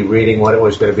movie, reading what it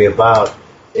was going to be about,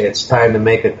 it's time to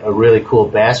make a really cool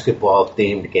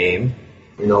basketball-themed game.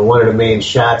 One of the main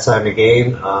shots on the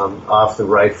game, off the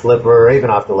right flipper, or even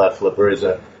off the left flipper, is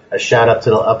a shot up to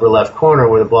the upper left corner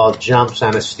where the ball jumps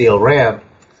on a steel ramp.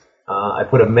 I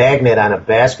put a magnet on a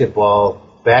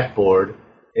basketball backboard,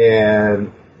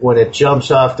 and when it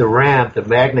jumps off the ramp, the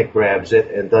magnet grabs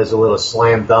it and does a little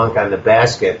slam dunk on the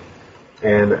basket.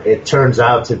 And it turns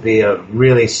out to be a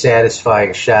really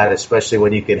satisfying shot, especially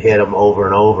when you can hit them over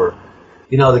and over.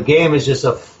 The game is just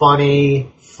a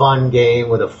funny, fun game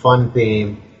with a fun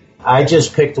theme. I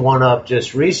just picked one up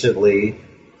just recently.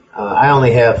 I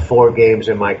only have 4 games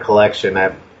in my collection.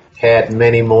 I've had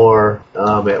many more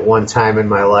at one time in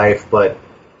my life, but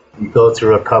you go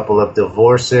through a couple of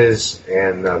divorces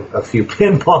and a few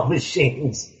pinball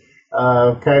machines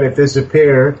kind of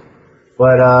disappear.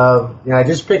 But I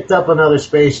just picked up another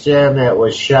Space Jam that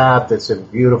was shopped. It's in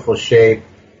beautiful shape.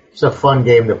 It's a fun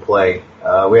game to play.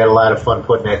 We had a lot of fun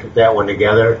putting that one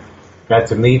together. Got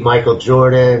to meet Michael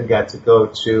Jordan. Got to go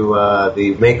to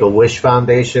the Make-A-Wish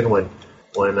Foundation when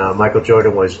Michael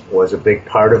Jordan was a big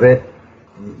part of it.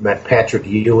 Met Patrick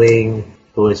Ewing,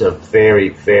 who is a very,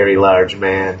 very large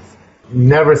man.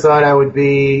 Never thought I would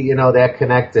be, that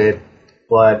connected,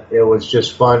 but it was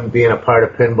just fun being a part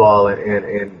of pinball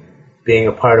and being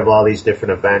a part of all these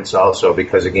different events also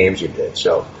because of games you did.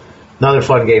 So another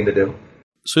fun game to do.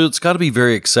 So it's got to be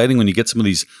very exciting when you get some of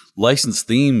these licensed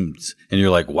themes and you're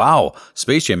like, wow,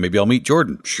 Space Jam, maybe I'll meet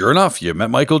Jordan. Sure enough, you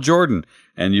met Michael Jordan.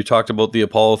 And you talked about the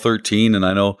Apollo 13, and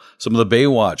I know some of the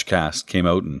Baywatch cast came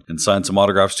out and signed some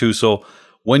autographs too. So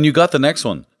when you got the next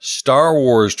one, Star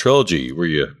Wars Trilogy, were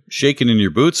you shaking in your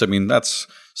boots? I mean, that's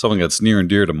something that's near and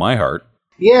dear to my heart.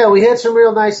 Yeah, we had some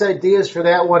real nice ideas for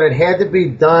that one. It had to be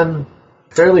done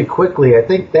fairly quickly. I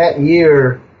think that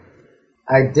year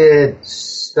I did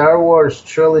Star Wars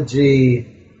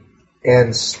Trilogy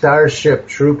and Starship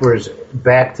Troopers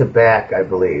back to back, I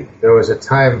believe. There was a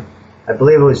time, I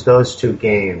believe it was those two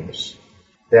games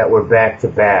that were back to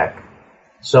back.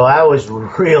 So I was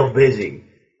real busy.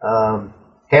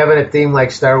 Having a theme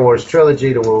like Star Wars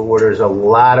Trilogy where there's a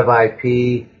lot of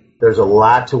IP, there's a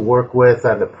lot to work with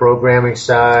on the programming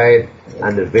side,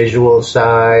 on the visual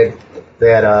side,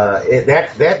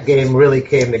 that game really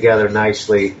came together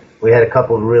nicely. We had a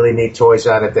couple of really neat toys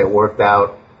on it that worked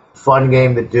out. Fun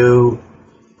game to do.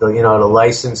 The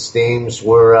licensed themes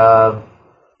were,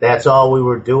 that's all we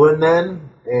were doing then.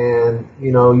 And,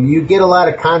 you get a lot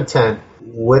of content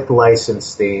with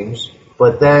licensed themes.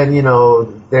 But then,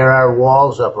 there are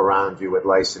walls up around you with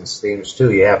licensed themes,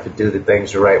 too. You have to do the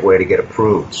things the right way to get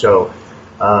approved. So,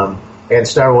 and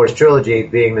Star Wars Trilogy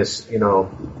being this,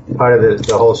 part of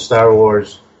the whole Star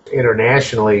Wars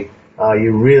internationally,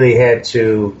 you really had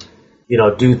to,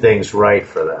 do things right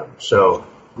for them. So,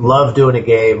 love doing a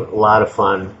game, a lot of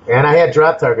fun. And I had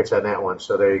drop targets on that one,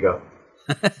 so there you go.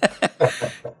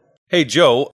 Hey,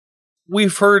 Joe,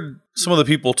 we've heard some of the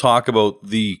people talk about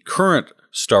the current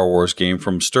Star Wars game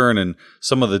from Stern and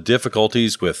some of the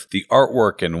difficulties with the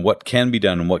artwork and what can be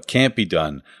done and what can't be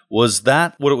done. Was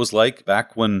that what it was like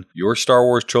back when your Star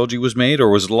Wars trilogy was made, or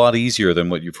was it a lot easier than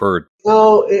what you've heard?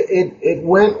 No, it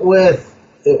went with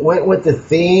the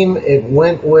theme. It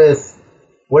went with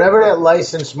whatever that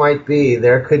license might be.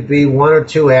 There could be one or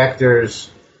two actors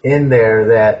in there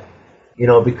that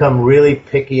become really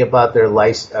picky about their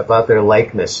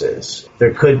likenesses.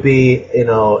 There could be,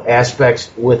 aspects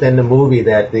within the movie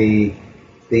that the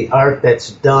art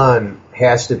that's done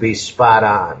has to be spot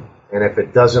on. And if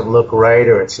it doesn't look right,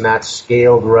 or it's not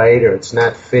scaled right, or it's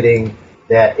not fitting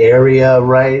that area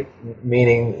right,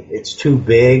 meaning it's too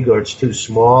big or it's too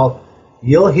small,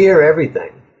 you'll hear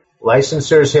everything.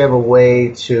 Licensors have a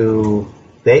way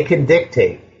they can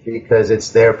dictate because it's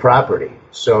their property.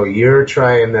 So you're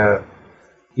trying to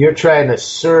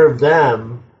serve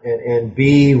them and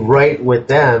be right with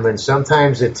them, and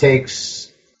sometimes it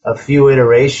takes a few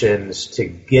iterations to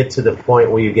get to the point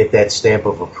where you get that stamp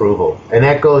of approval. And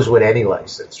that goes with any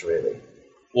license, really.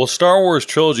 Well, Star Wars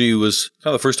Trilogy was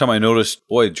kind of the first time I noticed,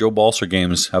 Joe Balser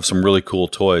games have some really cool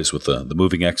toys with the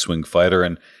moving X-Wing fighter,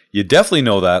 and you definitely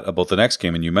know that about the next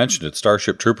game, and you mentioned it,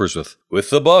 Starship Troopers with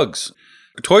the bugs.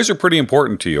 Toys are pretty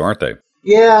important to you, aren't they?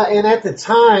 Yeah, and at the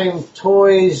time,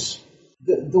 toys...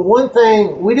 The one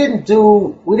thing we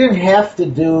didn't have to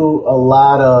do a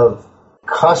lot of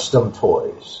custom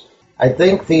toys. I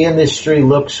think the industry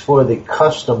looks for the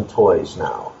custom toys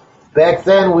now. Back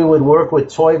then, we would work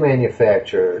with toy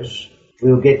manufacturers.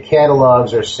 We would get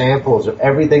catalogs or samples of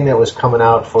everything that was coming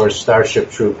out for Starship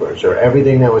Troopers, or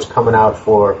everything that was coming out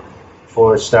for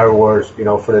Star Wars,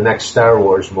 for the next Star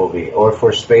Wars movie, or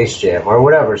for Space Jam, or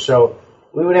whatever. So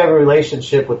we would have a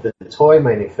relationship with the toy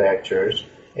manufacturers,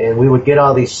 and we would get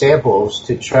all these samples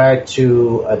to try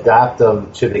to adapt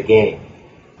them to the game.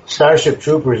 Starship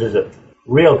Troopers is a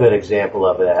real good example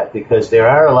of that, because there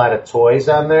are a lot of toys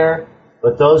on there,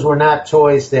 but those were not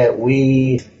toys that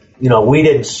we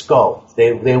didn't sculpt.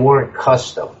 They weren't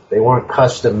custom. They weren't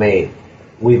custom made.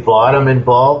 We bought them in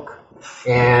bulk,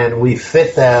 and we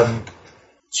fit them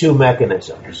to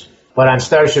mechanisms. But on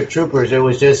Starship Troopers, it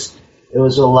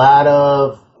was a lot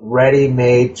of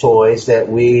ready-made toys that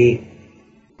we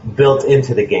built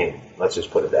into the game. Let's just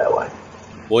put it that way.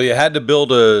 Well, you had to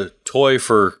build a toy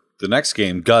for the next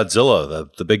game,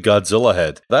 Godzilla, the big Godzilla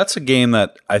head. That's a game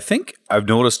that I think I've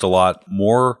noticed a lot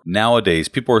more nowadays.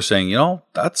 People are saying,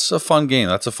 that's a fun game.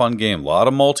 That's a fun game. A lot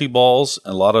of multi-balls,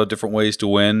 and a lot of different ways to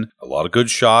win, a lot of good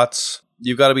shots.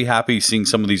 You've got to be happy seeing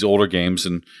some of these older games,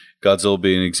 and Godzilla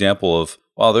being an example of,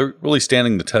 wow, they're really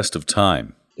standing the test of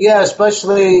time. Yeah,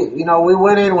 especially, we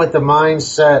went in with the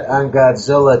mindset on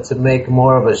Godzilla to make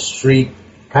more of a street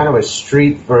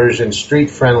version,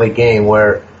 street-friendly game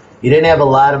where you didn't have a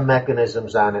lot of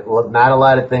mechanisms on it, not a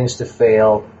lot of things to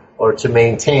fail or to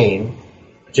maintain,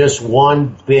 just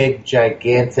one big,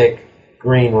 gigantic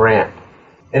green ramp.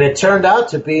 And it turned out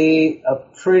to be a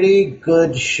pretty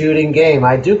good shooting game.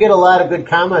 I do get a lot of good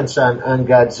comments on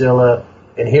Godzilla,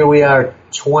 and here we are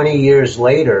 20 years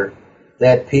later,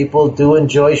 that people do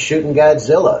enjoy shooting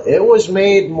Godzilla. It was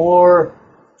made more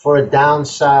for a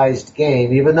downsized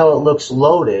game, even though it looks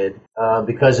loaded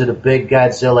because of the big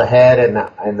Godzilla head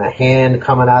and the hand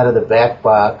coming out of the back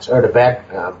box or the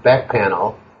back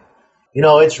panel.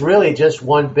 It's really just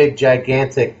one big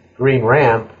gigantic green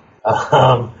ramp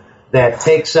that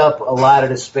takes up a lot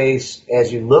of the space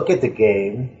as you look at the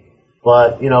game.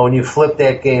 But when you flip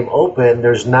that game open,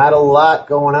 there's not a lot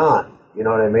going on. You know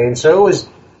what I mean? So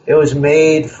it was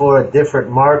made for a different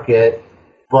market,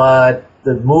 but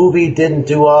the movie didn't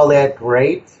do all that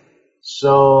great.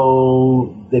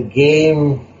 So the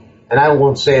game, and I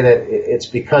won't say that it's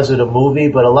because of the movie,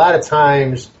 but a lot of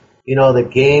times, the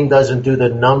game doesn't do the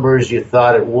numbers you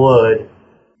thought it would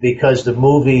because the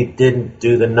movie didn't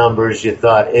do the numbers you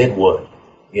thought it would.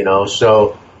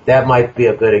 So that might be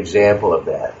a good example of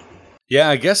that. Yeah,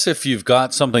 I guess if you've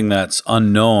got something that's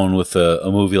unknown with a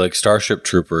movie like Starship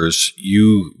Troopers,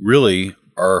 you really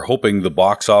are hoping the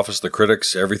box office, the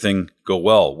critics, everything go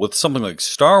well. With something like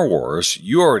Star Wars,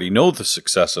 you already know the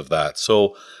success of that.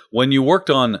 So when you worked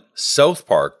on South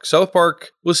Park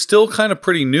was still kind of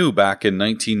pretty new back in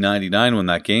 1999 when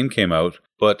that game came out.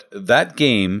 But that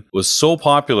game was so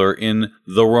popular in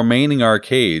the remaining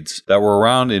arcades that were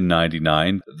around in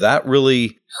 99, that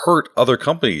really hurt other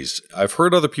companies. I've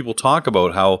heard other people talk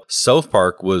about how South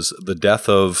Park was the death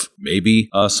of maybe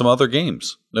some other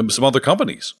games, some other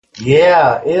companies.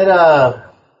 Yeah,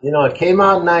 it came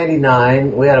out in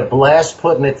 99. We had a blast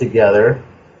putting it together.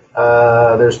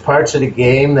 There's parts of the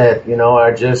game that,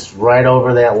 are just right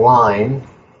over that line.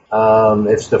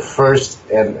 It's the first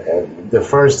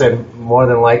and more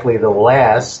than likely the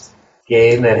last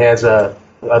game that has a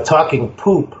talking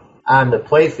poop on the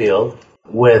playfield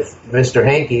with Mr.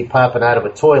 Hanky popping out of a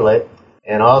toilet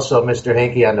and also Mr.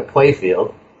 Hanky on the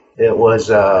playfield. It was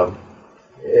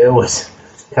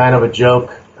kind of a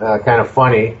joke, kind of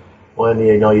funny when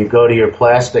you go to your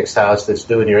plastics house that's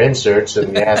doing your inserts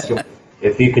and you ask them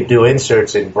if you could do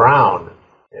inserts in brown.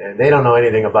 And they don't know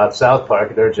anything about South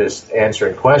Park. They're just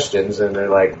answering questions, and they're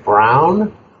like,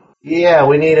 brown? Yeah,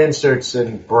 we need inserts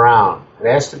in brown. It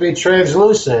has to be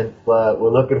translucent, but we're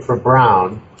looking for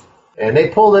brown. And they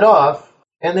pulled it off.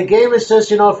 And the game is just,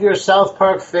 if you're a South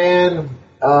Park fan,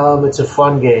 it's a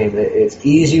fun game. It's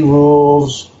easy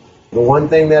rules. The one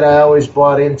thing that I always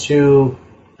bought into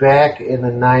back in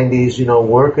the 90s,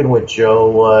 working with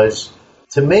Joe, was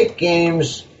to make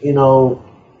games,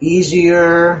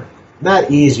 easier.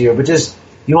 Not easier, but just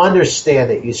you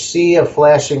understand it. You see a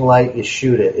flashing light, you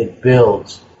shoot it. It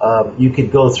builds. You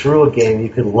could go through a game. You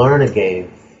could learn a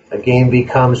game. A game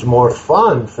becomes more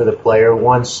fun for the player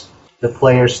once the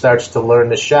player starts to learn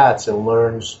the shots and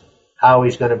learns how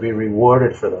he's going to be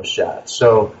rewarded for those shots.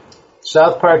 So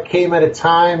South Park came at a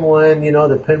time when,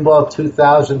 the Pinball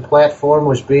 2000 platform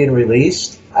was being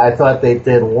released. I thought they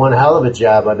did one hell of a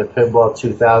job on the Pinball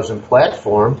 2000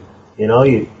 platform.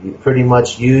 You pretty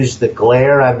much use the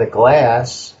glare on the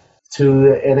glass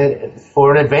for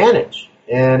an advantage.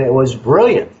 And it was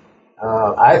brilliant,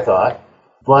 I thought.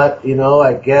 But,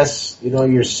 I guess,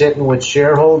 you're sitting with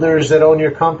shareholders that own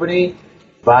your company.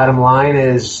 Bottom line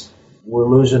is we're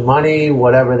losing money,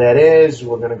 whatever that is.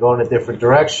 We're going to go in a different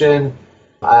direction.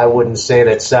 I wouldn't say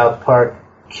that South Park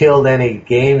killed any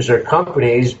games or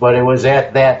companies, but it was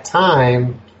at that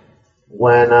time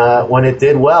when it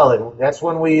did well. And that's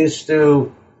when we used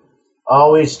to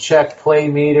always check Play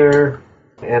Meter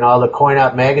and all the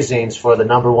Coin-Op magazines for the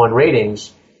number one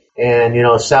ratings. And,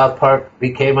 South Park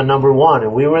became a number one.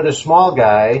 And we were the small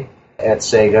guy at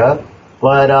Sega.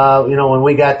 But, when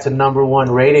we got to number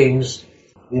one ratings,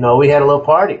 we had a little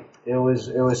party. It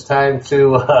was time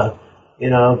to,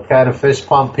 kind of fist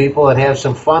pump people and have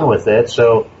some fun with it.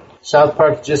 So South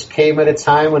Park just came at a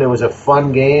time when it was a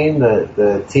fun game.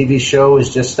 The TV show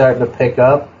was just starting to pick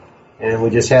up, and we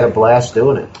just had a blast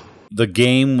doing it. The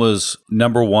game was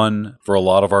number one for a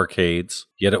lot of arcades,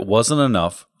 yet it wasn't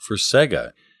enough for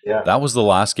Sega. Yeah. That was the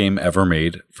last game ever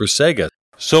made for Sega.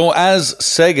 So as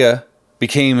Sega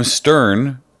became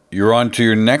Stern, you're on to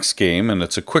your next game, and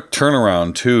it's a quick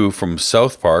turnaround, too, from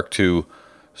South Park to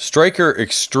Striker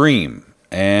Extreme.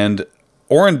 And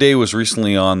Oren Day was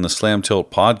recently on the Slam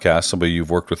Tilt podcast, somebody you've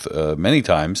worked with many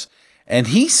times, and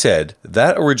he said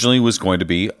that originally was going to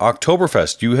be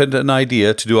Oktoberfest. You had an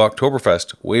idea to do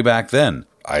Oktoberfest way back then.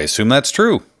 I assume that's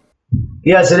true.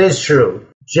 Yes, it is true.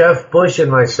 Jeff Bush and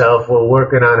myself were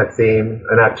working on a theme,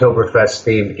 an Oktoberfest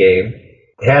themed game.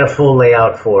 Had a full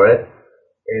layout for it.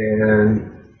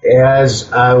 And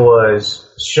as I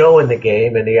was showing the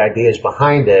game and the ideas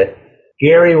behind it,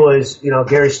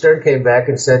 Gary Stern came back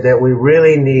and said that we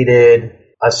really needed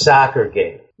a soccer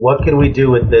game. What can we do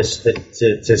with this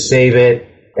to save it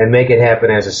and make it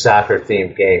happen as a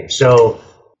soccer-themed game? So,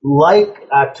 like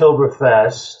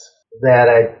Oktoberfest that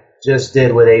I just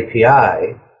did with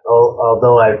API,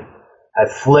 although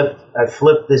I've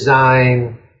flipped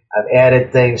design, I've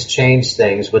added things, changed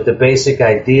things, but the basic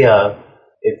idea,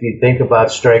 if you think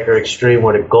about Striker Extreme,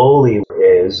 what a goalie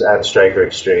is on Striker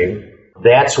Extreme,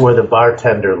 that's where the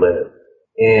bartender lived.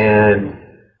 And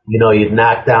you'd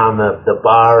knock down the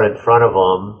bar in front of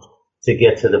them to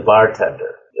get to the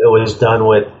bartender. It was done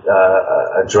with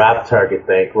a drop target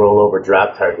bank, rollover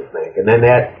drop target bank. And then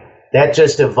that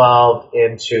just evolved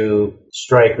into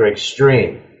Striker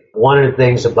Extreme. One of the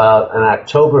things about an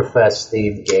Oktoberfest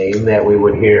themed game that we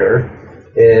would hear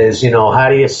is, how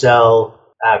do you sell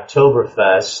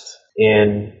Oktoberfest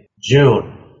in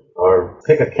June? Or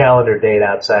pick a calendar date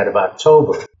outside of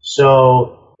October.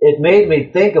 So it made me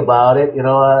think about it,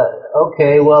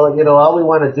 okay, well, all we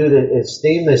want to do is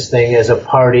theme this thing as a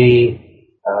party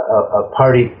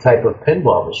type of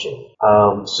pinball machine.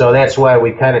 So that's why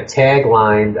we kind of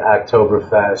taglined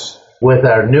Oktoberfest with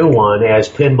our new one as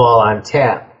Pinball on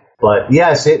Tap. But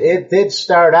yes, it did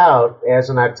start out as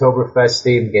an Oktoberfest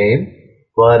themed game,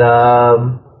 but,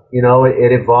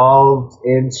 it evolved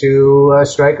into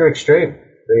Striker Extreme.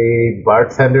 The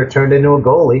bartender turned into a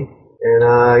goalie,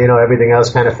 and everything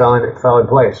else kind of fell in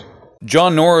place.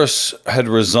 John Norris had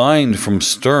resigned from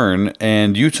Stern,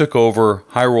 and you took over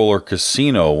High Roller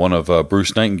Casino, one of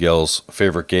Bruce Nightingale's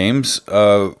favorite games.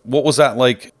 What was that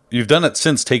like? You've done it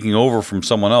since taking over from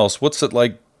someone else. What's it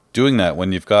like doing that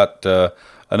when you've got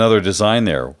another design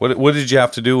there? What did you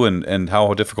have to do, and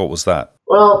how difficult was that?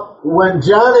 Well, when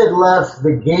John had left,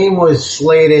 the game was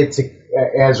slated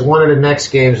as one of the next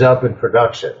games up in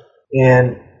production.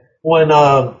 And when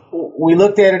we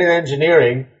looked at it in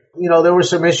engineering, there were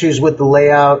some issues with the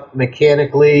layout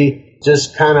mechanically,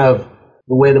 just kind of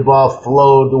the way the ball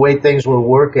flowed, the way things were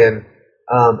working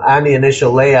on the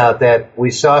initial layout, that we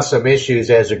saw some issues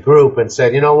as a group and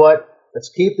said, you know what, let's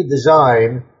keep the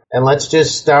design and let's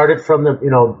just start it from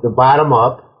the bottom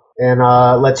up and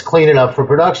let's clean it up for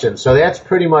production. So that's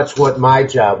pretty much what my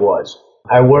job was.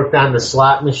 I worked on the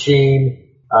slot machine,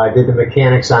 did the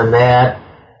mechanics on that.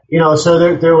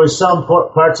 So there was some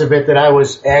parts of it that I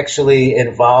was actually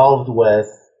involved with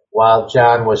while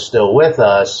John was still with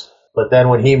us. But then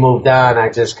when he moved on, I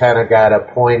just kind of got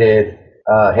appointed,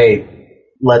 hey,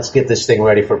 let's get this thing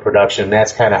ready for production.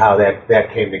 That's kind of how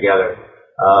that came together.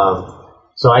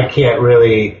 So I can't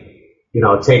really,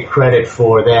 take credit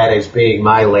for that as being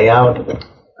my layout.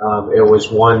 It was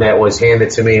one that was handed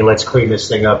to me. Let's clean this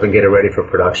thing up and get it ready for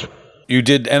production. You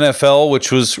did NFL,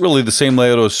 which was really the same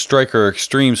layout as Striker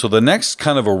Extreme. So the next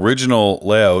kind of original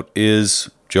layout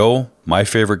is, Joe, my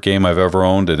favorite game I've ever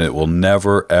owned, and it will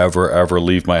never, ever, ever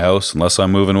leave my house unless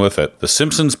I'm moving with it. The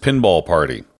Simpsons Pinball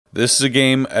Party. This is a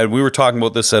game, and we were talking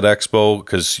about this at Expo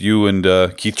because you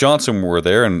and Keith Johnson were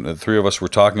there, and the three of us were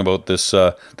talking about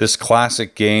this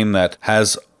classic game that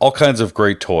has all kinds of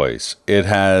great toys. It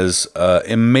has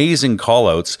amazing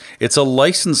callouts. It's a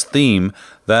licensed theme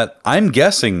that I'm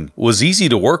guessing was easy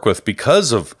to work with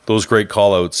because of those great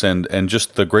callouts and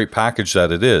just the great package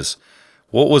that it is.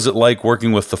 What was it like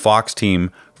working with the Fox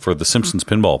team for the Simpsons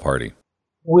Pinball Party?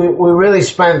 We really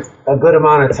spent a good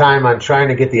amount of time on trying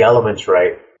to get the elements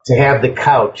right. To have the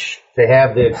couch, to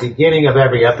have the beginning of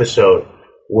every episode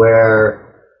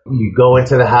where you go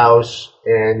into the house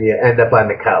and you end up on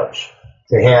the couch.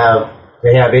 To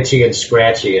have Itchy and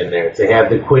Scratchy in there, to have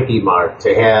the Quickie Mart,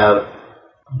 to have,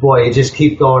 you just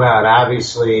keep going on.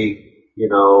 Obviously,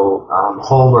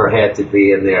 Homer had to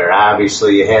be in there.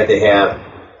 Obviously, you had to have,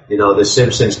 the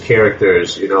Simpsons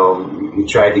characters. You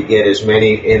tried to get as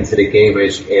many into the game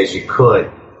as you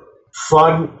could.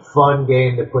 Fun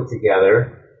game to put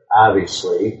together.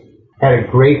 Obviously, had a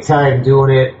great time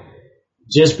doing it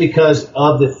just because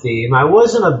of the theme. I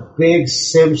wasn't a big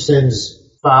Simpsons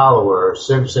follower,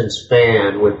 Simpsons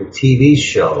fan with the TV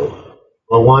show,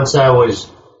 but once I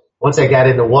got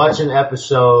into watching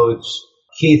episodes,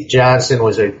 Keith Johnson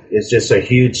is just a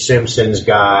huge Simpsons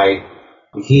guy.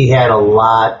 He had a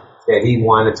lot that he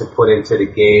wanted to put into the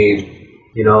game,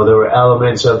 There were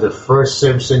elements of the first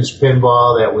Simpsons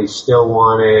pinball that we still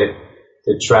wanted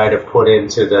to try to put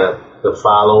into the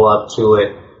follow-up to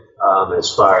it,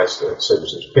 as far as the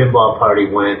Simpsons Pinball Party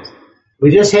went. We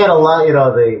just had a lot,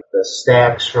 the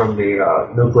stacks from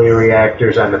the nuclear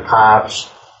reactors on the Pops.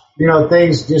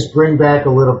 Things just bring back a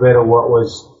little bit of what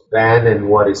was then and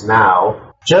what is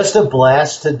now. Just a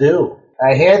blast to do.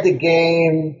 I had the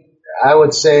game, I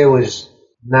would say it was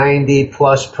 90+%,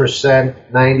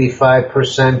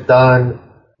 95% done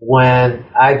when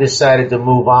I decided to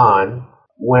move on.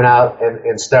 Went out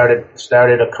and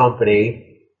started a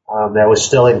company that was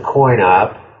still in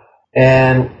coin-op,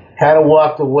 and kind of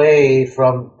walked away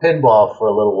from pinball for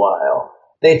a little while.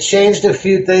 They changed a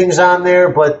few things on there,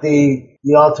 but the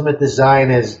ultimate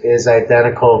design is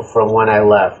identical from when I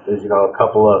left. There's a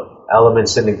couple of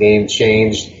elements in the game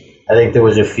changed. I think there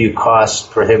was a few cost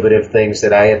prohibitive things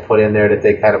that I had put in there that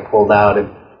they kind of pulled out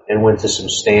and went to some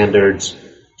standards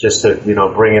just to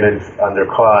bring it in under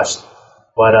cost.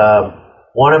 But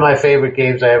one of my favorite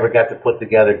games I ever got to put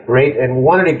together. Great. And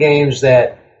one of the games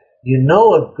that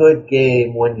a good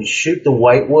game when you shoot the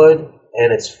whitewood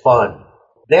and it's fun.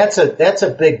 That's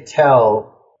a big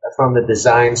tell from the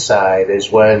design side, is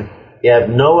when you have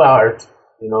no art,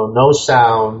 no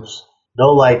sounds,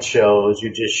 no light shows.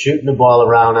 You're just shooting the ball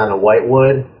around on a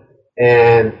whitewood.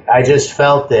 And I just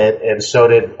felt it, and so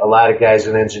did a lot of guys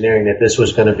in engineering, that this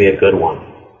was going to be a good one.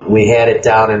 We had it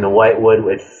down in the whitewood.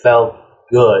 It felt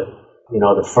good.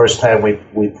 The first time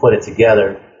we put it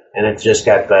together, and it just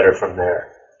got better from there.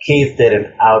 Keith did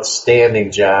an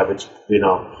outstanding job. It's,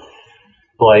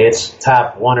 it's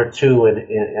top 1 or 2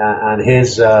 on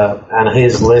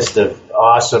his list of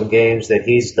awesome games that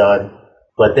he's done.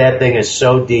 But that thing is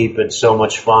so deep and so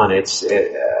much fun. It's a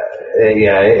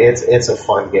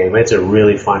fun game. It's a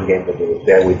really fun game to do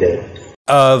that we did.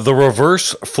 The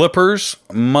reverse flippers,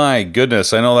 my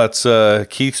goodness, I know that's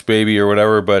Keith's baby or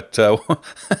whatever, but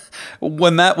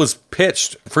when that was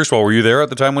pitched, first of all, were you there at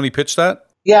the time when he pitched that?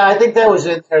 Yeah, I think that was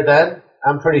in there then.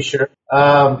 I'm pretty sure.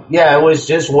 It was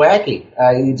just wacky.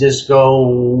 You just go,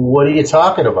 what are you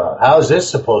talking about? How is this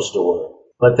supposed to work?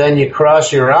 But then you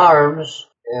cross your arms,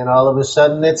 and all of a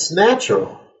sudden it's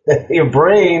natural. Your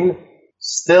brain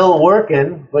still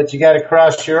working, but you got to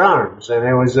cross your arms. And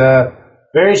it was a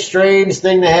very strange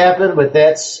thing to happen, but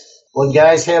that's when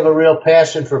guys have a real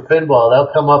passion for pinball,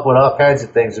 they'll come up with all kinds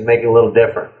of things and make it a little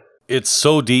different. It's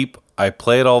so deep. I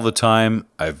play it all the time.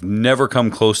 I've never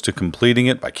come close to completing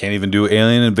it. I can't even do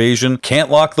Alien Invasion. Can't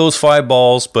lock those 5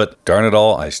 balls, but darn it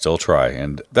all, I still try.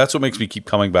 And that's what makes me keep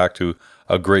coming back to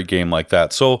a great game like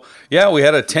that. So, yeah, we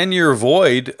had a 10-year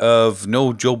void of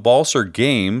no Joe Balser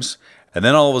games. And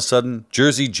then all of a sudden,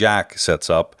 Jersey Jack sets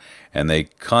up, and they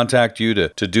contact you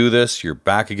to do this. You're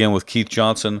back again with Keith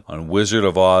Johnson on Wizard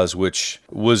of Oz, which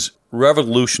was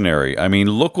revolutionary. I mean,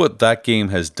 look what that game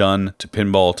has done to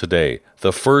pinball today.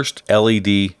 The first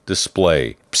LED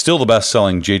display, still the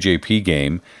best-selling JJP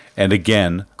game, and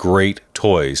again, great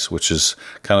toys, which is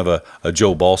kind of a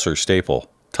Joe Balser staple.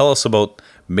 Tell us about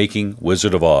making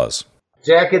Wizard of Oz.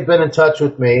 Jack had been in touch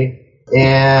with me,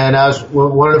 and I was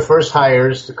one of the first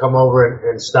hires to come over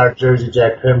and start Jersey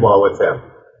Jack Pinball with him.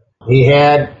 He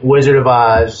had Wizard of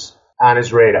Oz on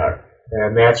his radar,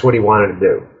 and that's what he wanted to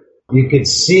do. You could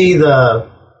see the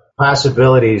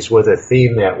possibilities with a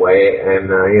theme that way, and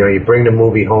you bring the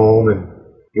movie home and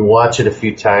you watch it a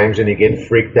few times and you get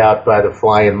freaked out by the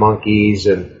flying monkeys,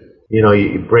 and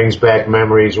it brings back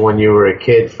memories when you were a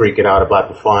kid freaking out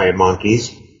about the flying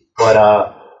monkeys.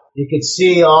 But you could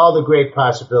see all the great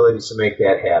possibilities to make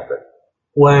that happen.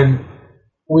 When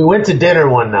we went to dinner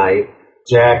one night,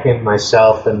 Jack and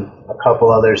myself and a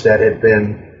couple others that had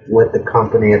been with the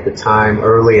company at the time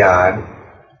early on,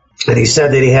 and he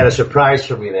said that he had a surprise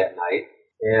for me that night.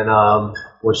 And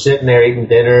we're sitting there eating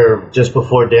dinner, just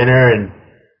before dinner, and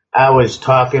I was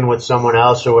talking with someone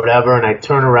else or whatever, and I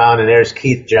turn around and there's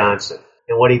Keith Johnson.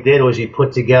 And what he did was he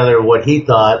put together what he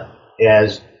thought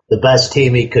as the best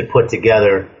team he could put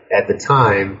together at the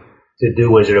time to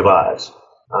do Wizard of Oz.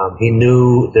 He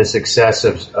knew the success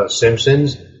of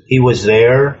Simpsons. He was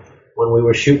there when we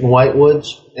were shooting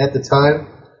Whitewoods at the time.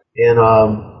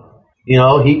 And,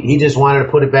 he just wanted to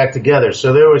put it back together.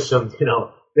 So there was some,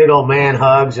 big old man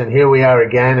hugs, and here we are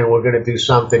again, and we're going to do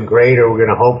something great, or we're going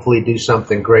to hopefully do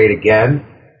something great again.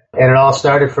 And it all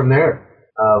started from there.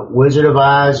 Wizard of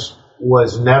Oz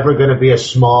was never going to be a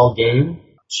small game.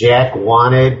 Jack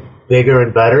wanted bigger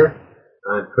and better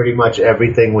on pretty much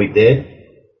everything we did.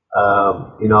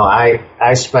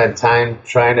 I spent time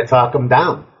trying to talk him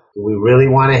down. Do we really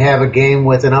want to have a game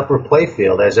with an upper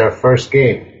playfield as our first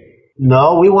game?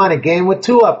 No, we want a game with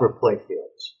 2 upper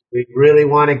playfields. We really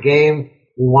want a game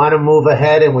We want to move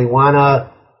ahead and we want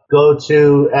to go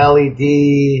to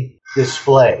LED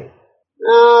display.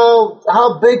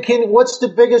 What's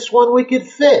the biggest one we could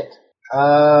fit?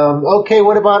 Okay,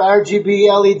 what about RGB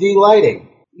LED lighting?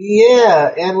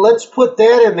 Yeah, and let's put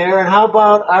that in there. And how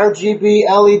about RGB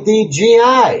LED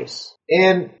GIs?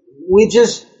 And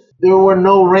there were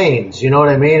no reins, you know what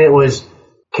I mean? It was,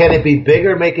 can it be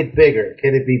bigger? Make it bigger.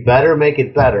 Can it be better? Make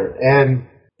it better. And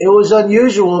it was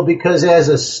unusual because as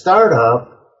a startup,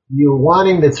 you're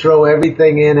wanting to throw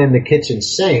everything in the kitchen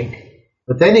sink,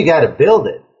 but then you got to build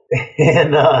it.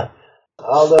 And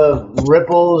all the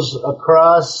ripples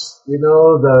across,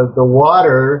 the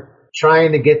water,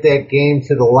 trying to get that game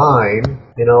to the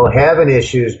line, having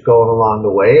issues going along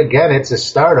the way. Again, it's a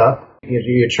startup.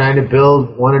 You're trying to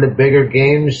build one of the bigger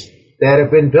games that have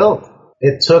been built.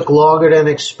 It took longer than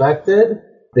expected.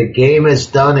 The game has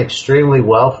done extremely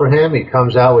well for him. He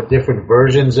comes out with different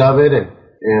versions of it, and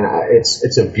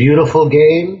it's a beautiful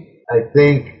game. I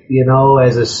think,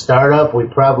 as a startup, we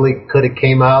probably could have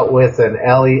came out with an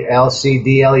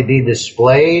LCD LED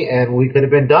display, and we could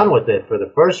have been done with it for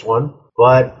the first one.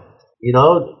 But,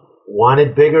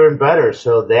 wanted bigger and better.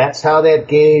 So that's how that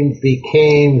game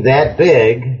became that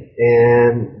big.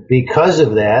 And because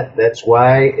of that, that's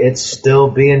why it's still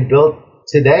being built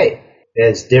today.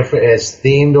 As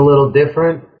themed a little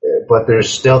different, but they're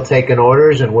still taking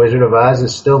orders, and Wizard of Oz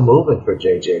is still moving for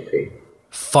JJP.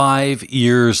 5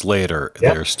 years later,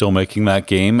 They're still making that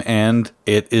game, and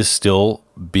it is still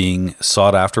being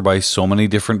sought after by so many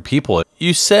different people.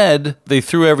 You said they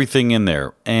threw everything in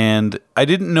there, and I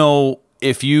didn't know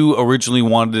if you originally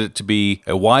wanted it to be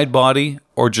a wide body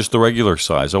or just the regular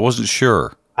size. I wasn't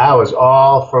sure. I was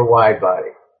all for wide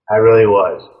body. I really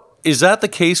was. Is that the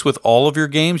case with all of your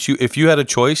games? If you had a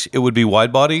choice, it would be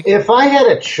wide body? If I had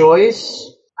a choice,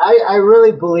 I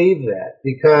really believe that,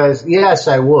 because yes,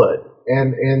 I would.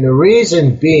 And the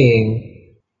reason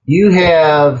being, you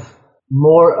have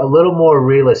a little more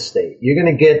real estate. You're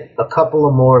going to get a couple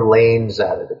of more lanes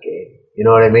out of the game. You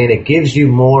know what I mean? It gives you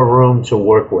more room to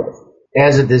work with.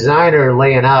 As a designer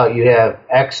laying out, you have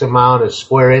X amount of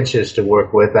square inches to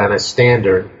work with on a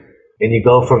standard, and you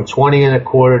go from 20 and a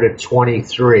quarter to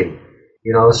 23.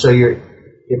 So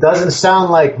it doesn't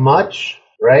sound like much,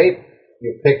 right?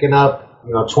 You're picking up,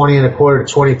 20 and a quarter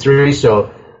to 23, so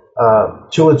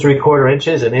 2 3/4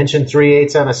 inches, 1 3/8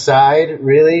 inches on a side,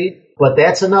 really. But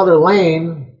that's another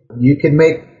lane. You can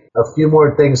make a few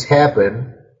more things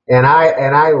happen, and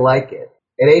I like it.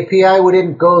 At API, we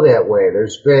didn't go that way.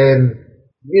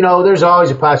 There's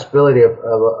always a possibility of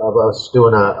us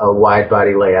doing a wide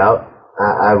body layout.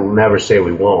 I will never say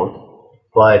we won't,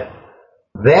 but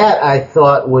that I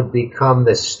thought would become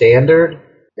the standard,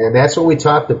 and that's what we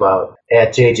talked about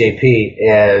at JJP.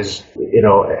 As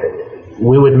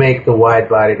we would make the wide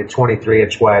body, the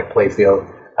 23-inch wide playfield,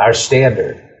 our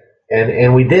standard,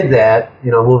 and we did that,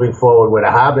 moving forward with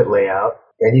a Hobbit layout,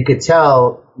 and you could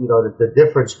tell, the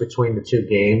difference between the two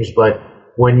games. But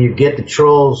when you get the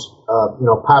trolls,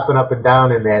 popping up and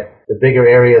down in the bigger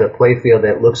area of the playfield,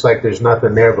 that looks like there's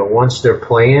nothing there, but once they're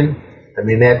playing, I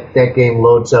mean, that game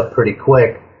loads up pretty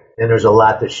quick, and there's a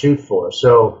lot to shoot for.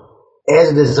 So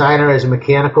as a designer, as a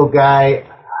mechanical guy,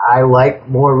 I like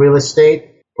more real estate,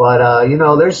 but,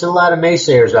 there's a lot of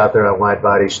naysayers out there on wide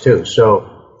bodies too. So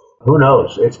who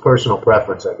knows? It's personal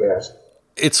preference, I guess.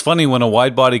 It's funny when a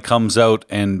wide body comes out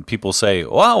and people say,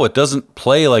 wow, it doesn't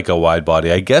play like a wide body.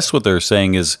 I guess what they're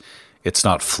saying is it's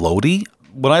not floaty.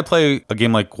 When I play a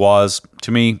game like Woz,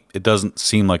 to me, it doesn't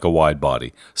seem like a wide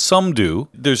body. Some do.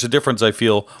 There's a difference, I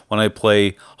feel, when I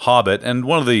play Hobbit. And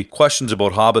one of the questions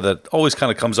about Hobbit that always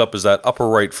kind of comes up is that upper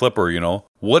right flipper,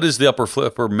 What is the upper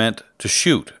flipper meant to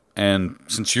shoot? And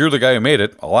since you're the guy who made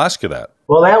it, I'll ask you that.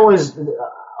 Well, that was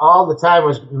all the time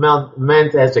was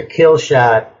meant as a kill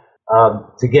shot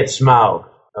to get Smaug,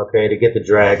 to get the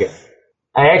dragon.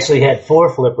 I actually had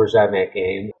 4 flippers on that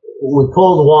game. We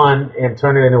pulled one and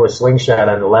turned it into a slingshot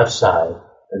on the left side.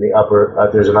 And the upper,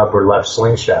 there's an upper left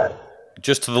slingshot.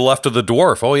 Just to the left of the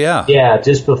dwarf. Oh, yeah. Yeah,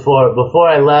 just before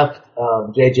I left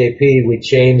JJP, we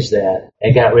changed that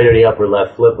and got rid of the upper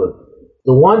left flipper.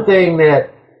 The one thing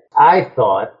that I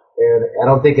thought, and I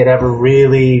don't think it ever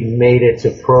really made it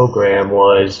to program,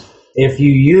 was if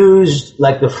you used,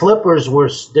 like, the flippers were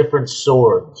different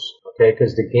swords,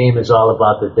 because the game is all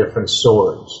about the different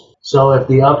swords. So if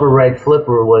the upper right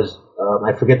flipper was,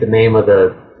 I forget the name of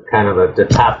the kind of the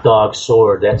top dog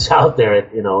sword that's out there,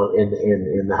 in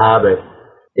the Hobbit.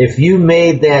 If you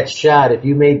made that shot, if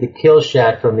you made the kill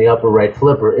shot from the upper right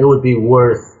flipper, it would be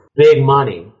worth big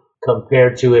money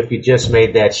compared to if you just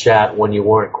made that shot when you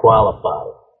weren't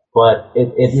qualified. But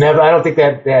it never, I don't think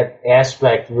that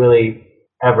aspect really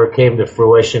ever came to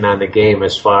fruition on the game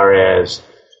as far as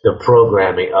the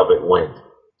programming of it went.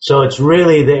 So it's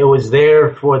really, it was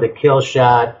there for the kill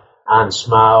shot on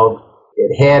Smaug.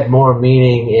 It had more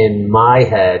meaning in my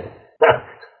head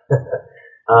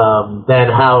than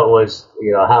how it was,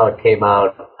 how it came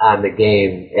out on the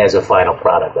game as a final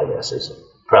product, I guess, is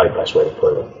probably the best way to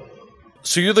put it.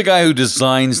 So you're the guy who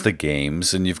designs the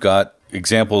games, and you've got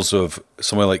examples of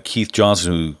somebody like Keith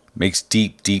Johnson who makes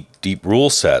deep, deep, deep rule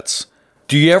sets.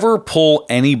 Do you ever pull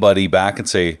anybody back and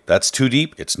say, that's too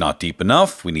deep, it's not deep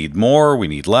enough, we need more, we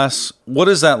need less? What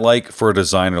is that like for a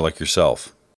designer like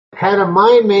yourself? Kind of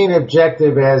my main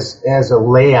objective as a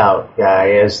layout guy,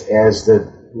 as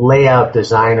the layout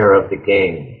designer of the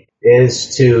game,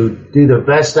 is to do the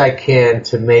best I can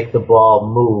to make the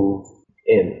ball move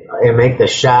and make the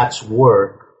shots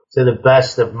work to the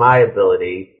best of my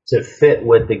ability to fit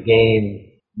with the game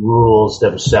rules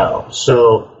themselves.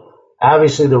 So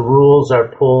obviously the rules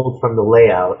are pulled from the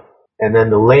layout, and then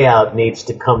the layout needs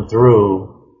to come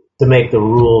through to make the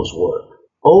rules work.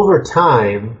 Over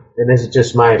time, and this is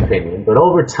just my opinion, but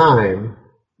over time,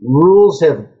 rules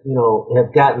have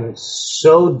gotten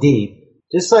so deep,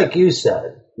 just like you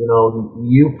said.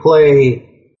 You play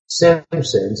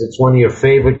Simpsons, it's one of your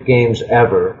favorite games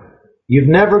ever. You've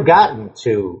never gotten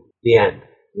to the end.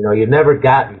 You've never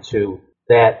gotten to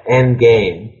that end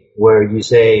game where you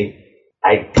say,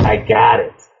 I got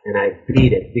it and I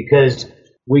beat it, because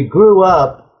we grew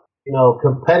up,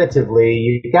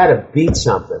 competitively. You got to beat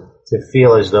something to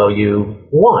feel as though you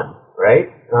won, right?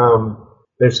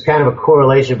 There's kind of a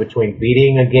correlation between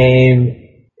beating a game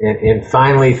and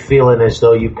finally feeling as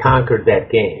though you conquered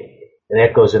that game. And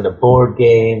that goes into board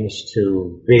games,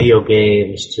 to video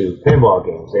games, to pinball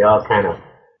games. They all kind of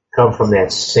come from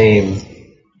that same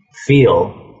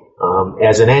feel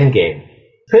as an end game.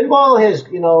 Pinball has,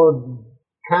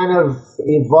 kind of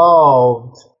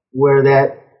evolved where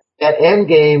that end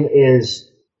game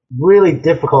is really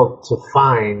difficult to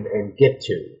find and get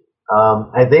to.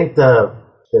 I think the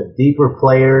deeper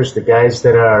players, the guys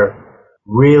that are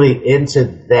really into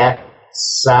that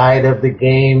side of the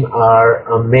game,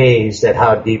 are amazed at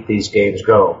how deep these games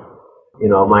go.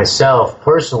 Myself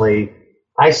personally,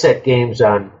 I set games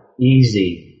on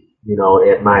easy,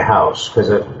 at my house, because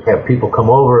I have people come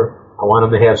over. I want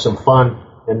them to have some fun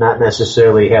and not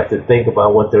necessarily have to think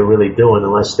about what they're really doing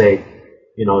unless they're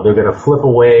going to flip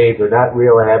away. They're not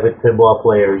real avid pinball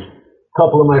players. A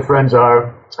couple of my friends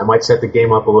are. I might set the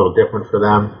game up a little different for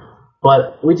them.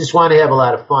 But we just want to have a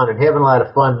lot of fun, and having a lot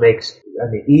of fun makes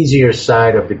on the easier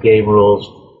side of the game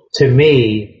rules to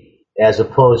me, as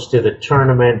opposed to the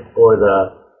tournament or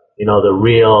the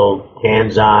real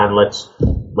hands-on, let's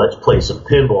play some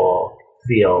pinball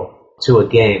feel to a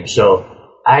game. So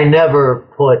I never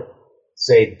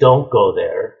say don't go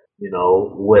there,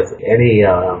 with any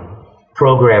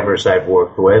programmers I've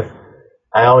worked with.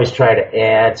 I always try to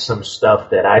add some stuff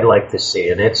that I'd like to see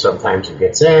in it. Sometimes it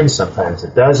gets in, sometimes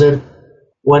it doesn't.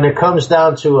 When it comes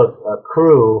down to a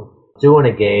crew doing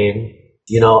a game,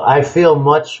 I feel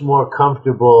much more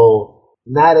comfortable,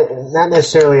 not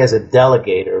necessarily as a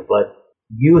delegator, but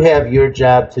you have your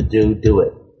job to do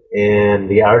it. And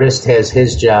the artist has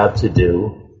his job to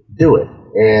do it.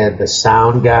 And the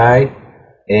sound guy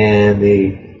and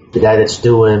the guy that's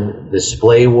doing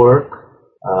display work,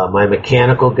 my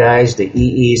mechanical guys, the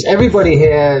EEs, everybody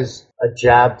has a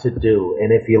job to do.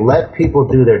 And if you let people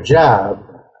do their job,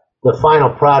 the final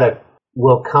product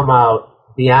will come out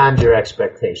beyond your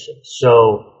expectations.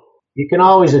 So you can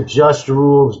always adjust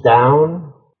rules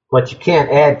down, but you can't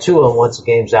add to them once the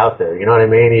game's out there. You know what I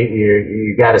mean?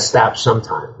 You got to stop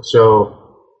sometime. So,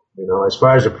 as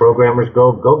far as the programmers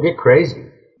go get crazy.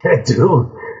 They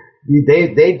do.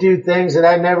 They do things that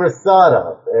I never thought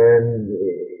of, and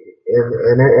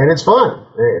it's fun.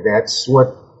 That's what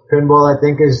pinball, I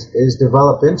think, is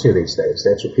developed into these days.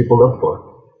 That's what people look for.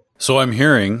 So I'm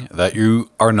hearing that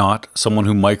you are not someone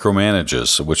who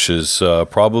micromanages, which is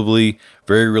probably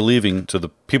very relieving to the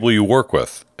people you work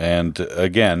with. And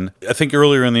again, I think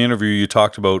earlier in the interview you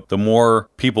talked about the more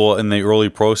people in the early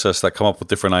process that come up with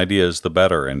different ideas, the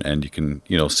better. And you can,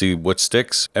 see what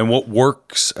sticks and what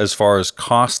works as far as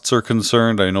costs are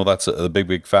concerned. I know that's a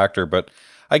big factor, but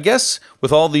I guess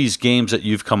with all these games that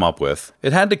you've come up with,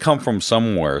 it had to come from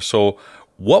somewhere. So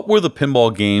what were the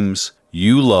pinball games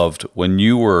you loved when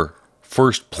you were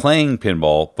first playing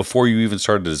pinball before you even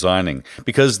started designing?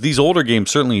 Because these older games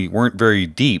certainly weren't very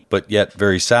deep, but yet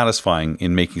very satisfying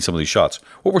in making some of these shots.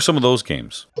 What were some of those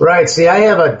games? Right. See, I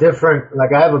have a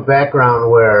background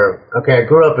where, I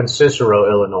grew up in Cicero,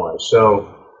 Illinois.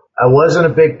 So I wasn't a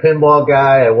big pinball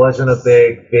guy. I wasn't a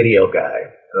big video guy.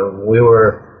 We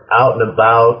were out and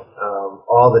about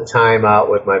all the time out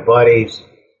with my buddies.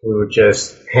 We were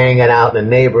just hanging out in the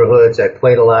neighborhoods. I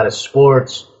played a lot of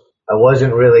sports. I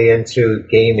wasn't really into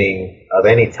gaming of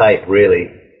any type, really,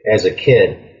 as a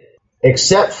kid.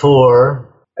 Except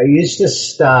for, I used to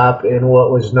stop in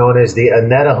what was known as the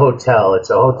Annetta Hotel. It's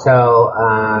a hotel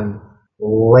on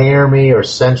Laramie or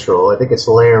Central. I think it's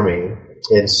Laramie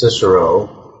in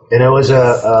Cicero. And it was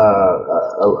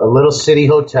a little city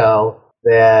hotel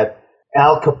that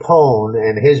Al Capone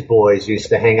and his boys used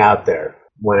to hang out there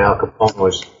when Al Capone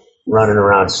was running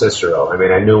around Cicero. I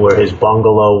mean, I knew where his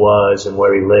bungalow was and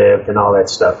where he lived and all that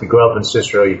stuff. You grew up in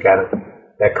Cicero,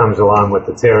 that comes along with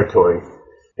the territory.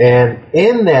 And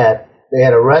in that, they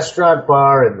had a restaurant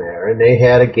bar in there, and they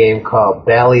had a game called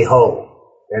Bally-Ho.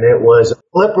 And it was a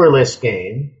flipperless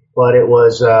game, but it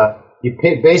was, you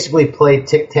basically played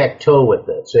tic-tac-toe with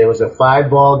it. So it was a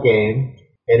 5-ball game,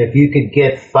 and if you could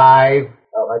get 5,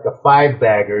 like a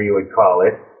 5-bagger, you would call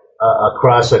it,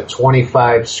 across a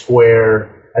 25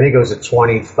 square, I think it was a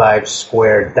 25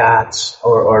 square dots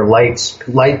or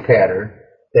light pattern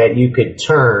that you could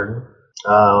turn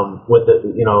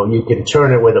you can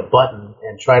turn it with a button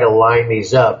and try to line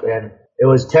these up. And it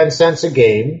was 10 cents a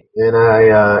game,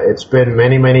 and it's been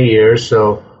many, many years,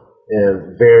 so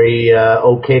very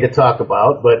okay to talk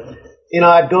about. But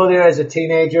I'd go there as a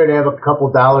teenager and have a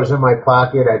couple dollars in my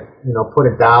pocket. I'd put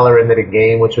 $1 into the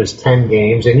game, which was 10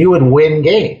 games, and you would win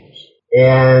games.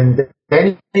 And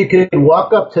then you could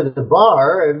walk up to the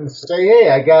bar and say, "Hey,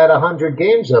 I got 100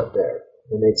 games up there."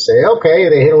 And they'd say, "Okay."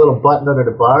 They hit a little button under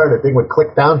the bar, and the thing would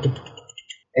click down,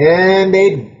 and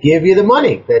they'd give you the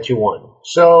money that you won.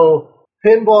 So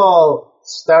pinball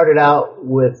started out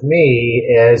with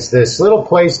me as this little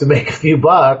place to make a few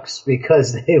bucks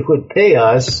because they would pay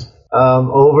us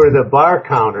over the bar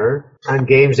counter on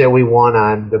games that we won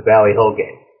on the Bally-Ho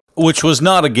game. Which was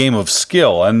not a game of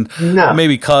skill, and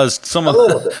maybe caused some of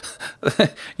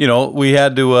we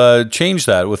had to change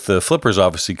that with the flippers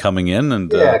obviously coming in. And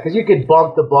because you could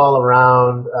bump the ball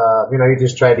around. You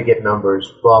just tried to get numbers.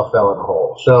 Ball fell in a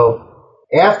hole. So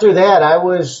after that, I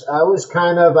was I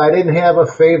didn't have a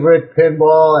favorite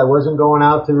pinball. I wasn't going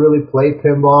out to really play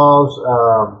pinballs.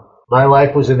 My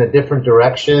life was in a different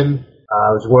direction.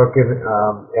 I was working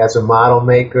as a model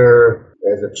maker,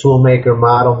 as a tool maker,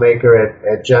 model maker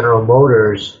at General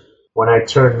Motors. When I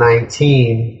turned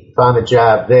 19, found a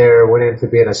job there, went into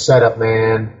being a setup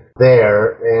man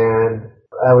there, and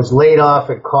I was laid off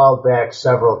and called back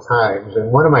several times.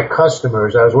 And one of my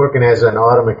customers, I was working as an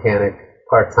auto mechanic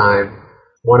part-time,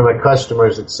 one of my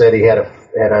customers had said he had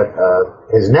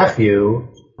his nephew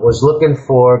was looking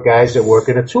for guys that work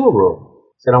in a tool room.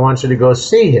 Said, "I want you to go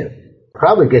see him.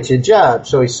 Probably get you a job."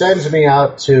 So he sends me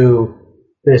out to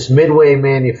this Midway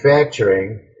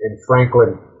Manufacturing in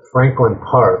Franklin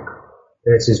Park.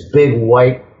 And it's this big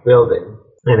white building.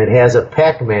 And it has a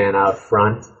Pac-Man out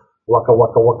front, waka,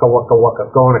 waka, waka, waka, waka,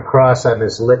 going across on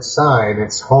this lit sign.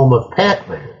 It's home of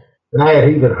Pac-Man. And I had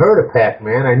even heard of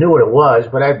Pac-Man. I knew what it was,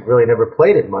 but I'd really never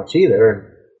played it much either. And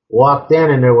walked in,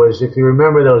 and there was, if you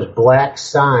remember those black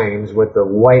signs with the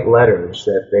white letters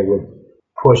that they would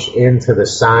push into the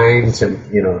sign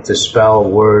to spell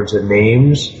words and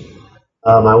names.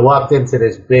 I walked into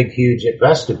this big, huge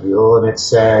vestibule, and it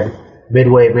said,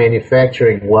 "Midway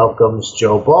Manufacturing welcomes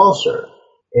Joe Balser."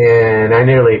 And I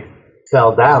nearly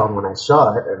fell down when I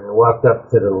saw it, and I walked up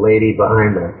to the lady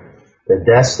behind the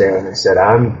desk there, and I said,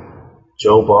 "I'm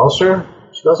Joe Balser?"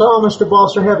 She goes, "Oh, Mr.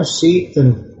 Balser, have a seat."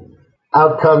 And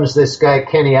out comes this guy,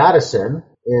 Kenny Otteson,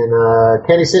 and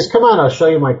Kenny says, "Come on, I'll show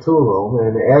you my tool room."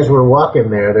 And as we're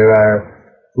walking there are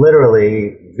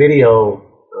literally video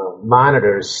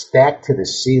monitors stacked to the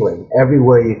ceiling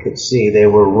everywhere you could see. They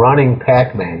were running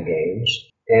Pac-Man games,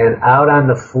 and out on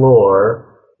the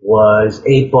floor was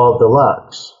 8-Ball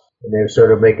Deluxe, and they were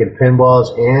sort of making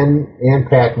pinballs and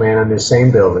Pac-Man on the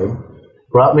same building.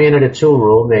 Brought me into the tool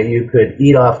room that you could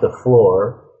eat off the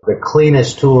floor, the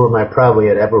cleanest tool room I probably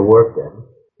had ever worked in,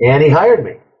 and he hired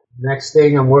me. Next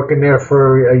thing, I'm working there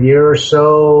for a year or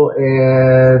so,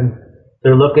 and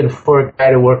they're looking for a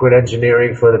guy to work with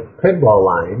engineering for the pinball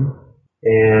line.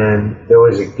 And there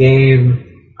was a game,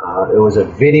 it was a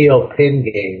video pin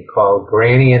game called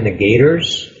Granny and the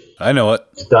Gators. I know it.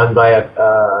 It's done by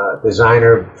a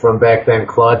designer from back then,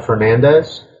 Claude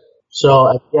Fernandez. So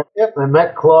I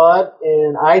met Claude,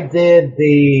 and I did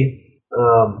the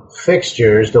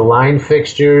fixtures, the line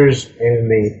fixtures, and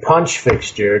the punch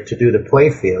fixture to do the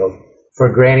playfield for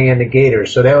Granny and the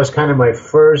Gators. So that was kind of my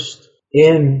first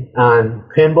in on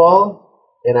pinball,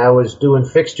 and I was doing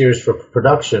fixtures for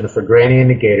production for Granny and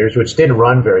the Gators, which didn't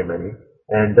run very many.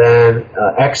 And then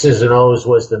X's and O's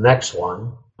was the next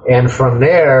one. And from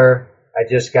there, I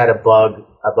just got a bug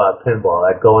about pinball.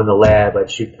 I'd go in the lab,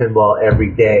 I'd shoot pinball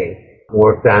every day.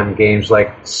 Worked on games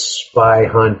like Spy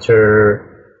Hunter,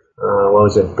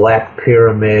 Black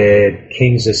Pyramid,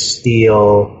 Kings of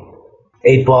Steel.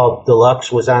 8-Ball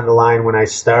Deluxe was on the line when I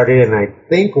started, and I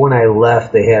think when I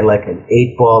left they had like an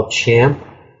 8-Ball Champ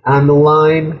on the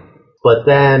line. But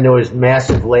then there was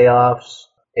massive layoffs,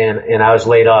 and I was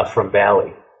laid off from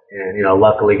Bally. And,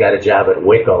 luckily got a job at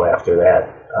Wicco after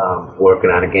that, working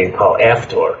on a game called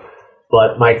Aftor.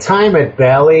 But my time at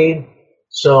Bally,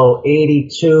 so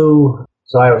 82,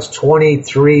 so I was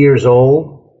 23 years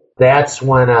old. That's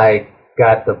when I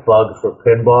got the bug for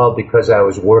pinball because I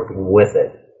was working with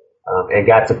it. And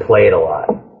got to play it a lot,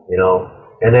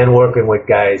 and then working with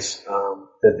guys,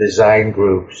 the design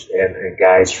groups and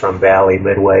guys from Bally,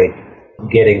 Midway,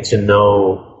 getting to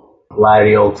know a lot of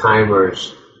the old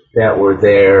timers that were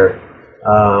there.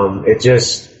 It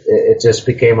just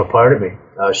became a part of me.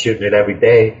 I was shooting it every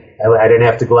day. I didn't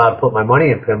have to go out and put my money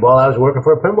in pinball. I was working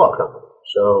for a pinball company.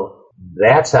 So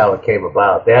that's how it came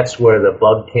about. That's where the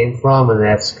bug came from, and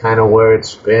that's kind of where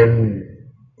it's been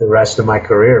the rest of my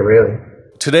career, really.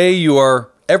 Today you are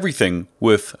everything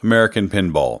with American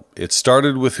Pinball. It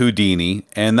started with Houdini,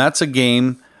 and that's a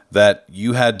game that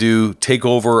you had to take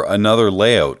over another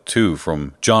layout too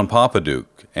from John Papaduke.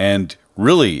 And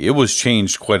really, it was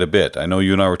changed quite a bit. I know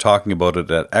you and I were talking about it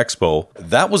at Expo.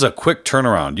 That was a quick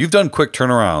turnaround. You've done quick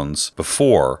turnarounds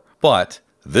before, but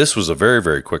this was a very,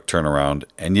 very quick turnaround,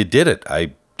 and you did it.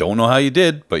 I don't know how you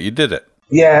did, but you did it.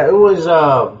 Yeah, it was.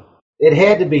 It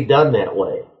had to be done that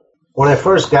way. When I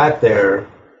first got there,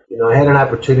 I had an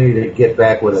opportunity to get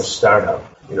back with a startup.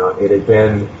 It had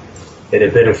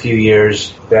been a few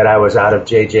years that I was out of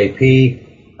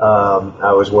JJP.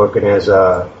 I was working as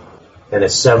an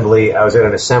assembly. I was at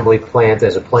an assembly plant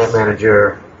as a plant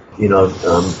manager.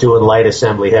 Doing light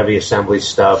assembly, heavy assembly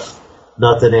stuff.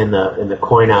 Nothing in the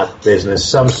coin op business.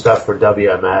 Some stuff for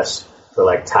WMS, for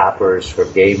like toppers, for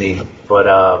gaming, but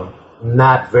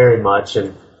not very much.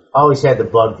 And always had the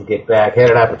bug to get back. Had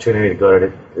an opportunity to go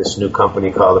to this new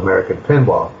company called American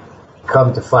Pinball.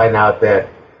 Come to find out that,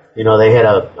 they had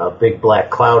a big black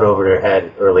cloud over their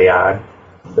head early on.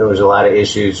 There was a lot of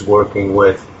issues working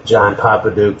with John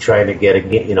Papaduke trying to get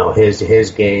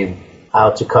his game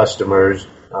out to customers.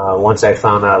 Once I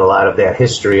found out a lot of that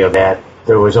history of that,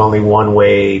 there was only one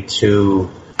way to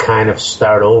kind of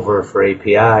start over for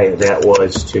API, and that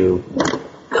was to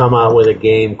come out with a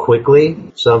game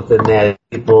quickly, something that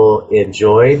people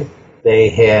enjoyed. They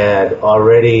had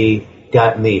already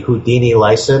gotten the Houdini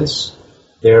license.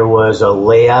 There was a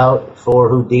layout for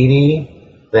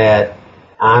Houdini that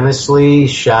honestly,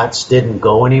 shots didn't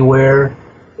go anywhere.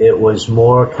 It was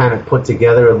more kind of put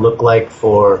together. It looked like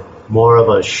for more of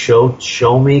a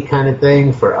show me kind of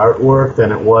thing for artwork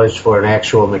than it was for an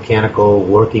actual mechanical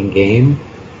working game.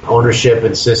 Ownership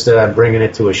insisted on bringing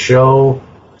it to a show.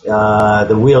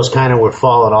 The wheels kind of were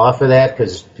falling off of that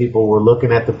because people were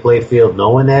looking at the playfield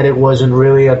knowing that it wasn't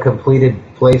really a completed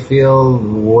playfield.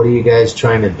 What are you guys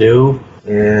trying to do?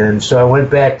 And so I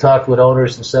went back, talked with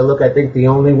owners, and said, look, I think the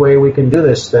only way we can do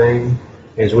this thing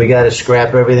is we got to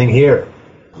scrap everything here.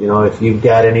 If you've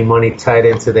got any money tied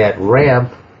into that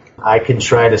ramp, I can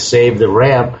try to save the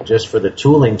ramp just for the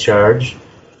tooling charge,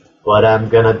 but I'm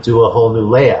going to do a whole new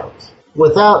layout.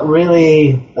 Without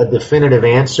really a definitive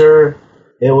answer,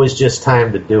 it was just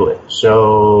time to do it.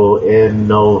 So in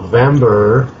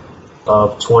November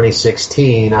of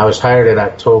 2016, I was hired in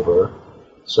October.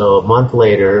 So a month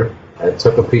later, I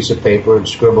took a piece of paper and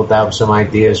scribbled down some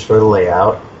ideas for the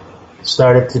layout.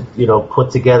 Started to, put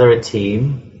together a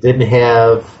team. Didn't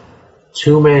have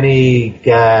too many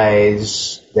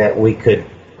guys that we could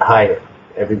hire.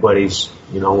 Everybody's,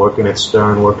 working at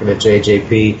Stern, working at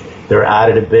JJP. They're out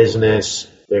of the business.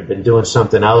 They've been doing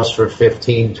something else for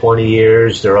 15, 20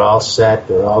 years. They're all set.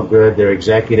 They're all good. They're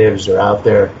executives. They're out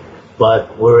there.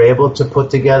 But we're able to put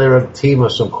together a team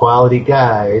of some quality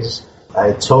guys.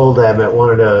 I told them at one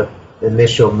of the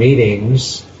initial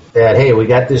meetings that, hey, we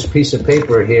got this piece of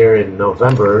paper here in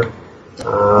November.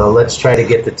 Let's try to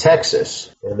get to Texas.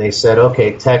 And they said,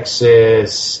 okay,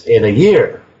 Texas in a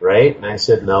year, right? And I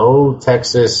said, no,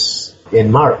 Texas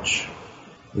in March.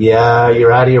 Yeah,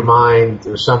 you're out of your mind.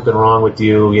 There's something wrong with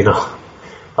you.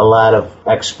 A lot of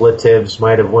expletives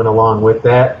might have went along with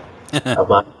that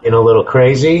about being a little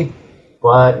crazy.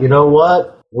 But you know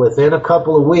what? Within a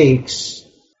couple of weeks,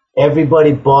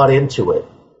 everybody bought into it.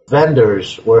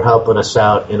 Vendors were helping us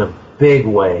out in a big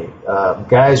way.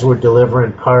 Guys were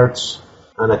delivering parts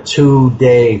on a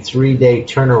 2-day, 3-day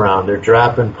turnaround. They're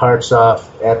dropping parts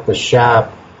off at the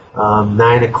shop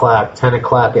 9 o'clock, 10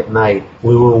 o'clock at night.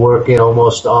 We were working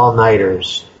almost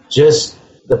all-nighters just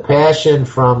the passion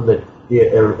from the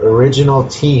original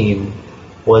team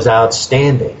was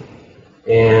outstanding.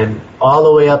 And all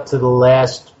the way up to the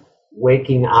last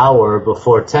waking hour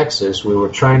before Texas, we were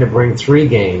trying to bring 3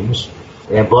 games,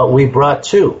 but we brought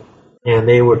 2. And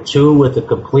they were 2 with a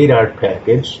complete art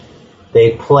package.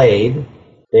 They played.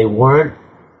 They weren't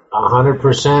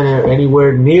 100% or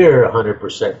anywhere near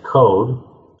 100% code,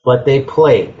 but they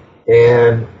played.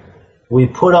 And we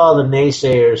put all the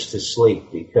naysayers to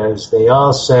sleep because they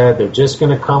all said they're just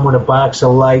going to come with a box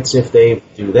of lights if they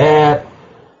do that.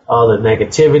 All the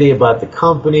negativity about the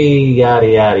company, yada,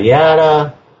 yada,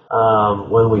 yada.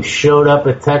 When we showed up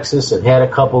at Texas and had a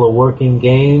couple of working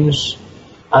games,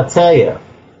 I'll tell you,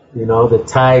 the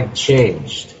tide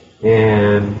changed.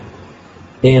 And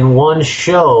in one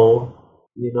show,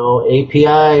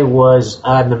 API was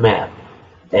on the map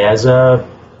as a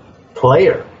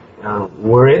player.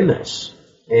 We're in this.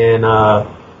 And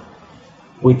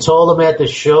we told them at the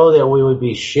show that we would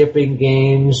be shipping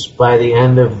games by the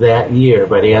end of that year,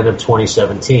 by the end of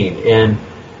 2017. And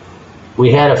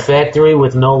we had a factory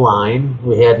with no line.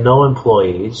 We had no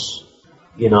employees.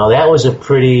 That was a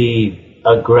pretty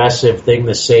aggressive thing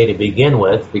to say to begin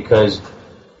with because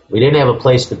we didn't have a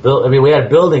place to build. I mean, we had a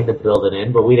building to build it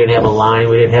in, but we didn't have a line.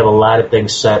 We didn't have a lot of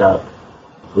things set up.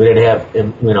 We didn't have,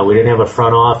 we didn't have a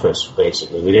front office,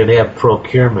 basically. We didn't have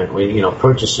procurement,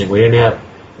 purchasing. We didn't have,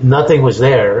 nothing was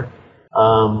there.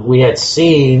 We had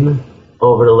seen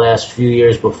over the last few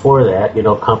years before that,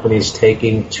 companies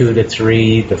taking 2 to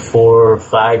 3 to 4 or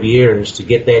 5 years to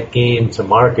get that game to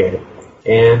market.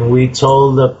 And we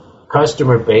told the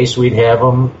customer base we'd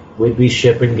be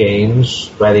shipping games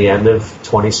by the end of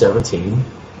 2017.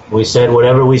 We said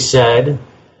whatever we said,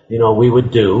 we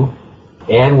would do.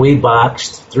 And we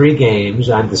boxed 3 games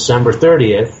on December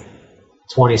 30th,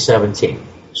 2017.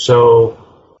 So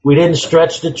we didn't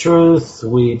stretch the truth.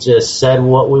 We just said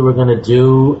what we were going to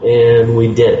do, and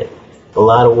we did it. A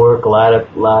lot of work, a lot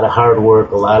of hard work,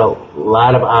 a lot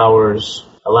of hours,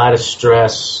 a lot of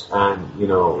stress on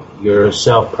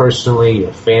yourself personally,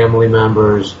 your family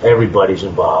members, everybody's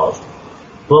involved.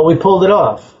 But we pulled it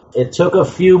off. It took a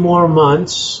few more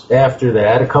months after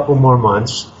that, a couple more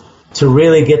months, to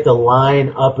really get the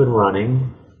line up and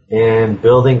running and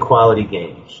building quality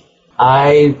games.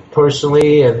 I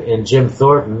personally, and Jim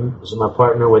Thornton is my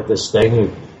partner with this thing,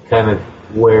 who kind of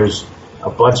wears a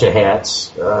bunch of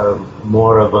hats,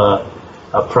 more of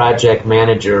a project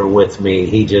manager with me.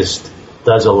 He just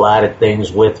does a lot of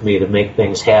things with me to make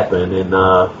things happen.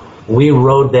 And we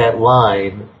rode that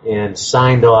line and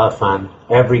signed off on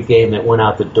every game that went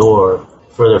out the door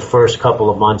for the first couple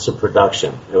of months of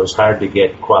production. It was hard to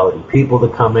get quality people to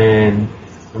come in.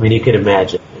 I mean, you could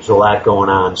imagine. There's a lot going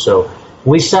on. So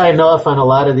we signed off on a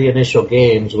lot of the initial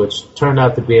games, which turned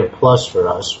out to be a plus for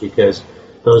us because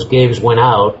those games went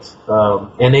out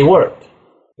and they worked.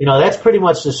 That's pretty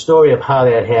much the story of how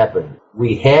that happened.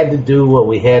 We had to do what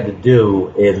we had to do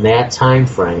in that time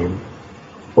frame,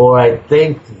 or I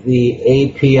think the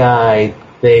API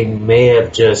thing may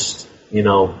have just,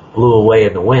 blew away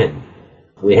in the wind.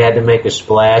 We had to make a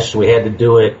splash. We had to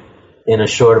do it in a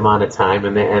short amount of time,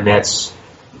 and that's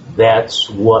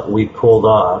what we pulled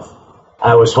off.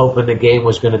 I was hoping the game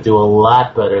was going to do a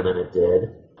lot better than it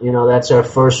did. That's our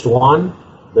first one.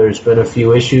 There's been a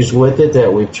few issues with it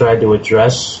that we've tried to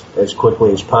address as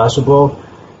quickly as possible.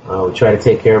 We try to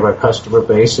take care of our customer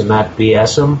base and not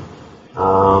BS them,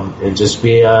 and just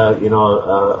be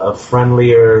a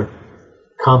friendlier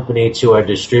company to our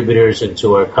distributors and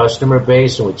to our customer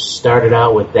base. And we started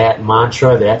out with that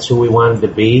mantra. That's who we wanted to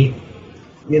be.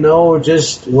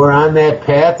 We're on that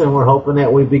path, and we're hoping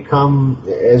that we become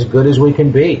as good as we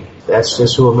can be. That's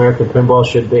just who American Pinball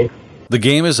should be. The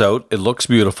game is out. It looks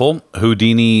beautiful.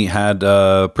 Houdini had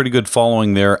a pretty good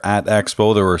following there at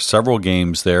Expo. There were several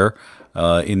games there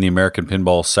in the American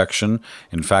Pinball section.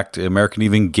 In fact, American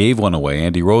even gave one away.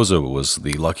 Andy Rosa was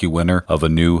the lucky winner of a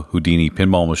new Houdini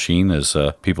pinball machine as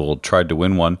people tried to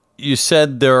win one. You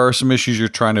said there are some issues you're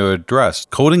trying to address.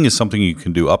 Coding is something you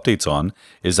can do updates on.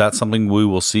 Is that something we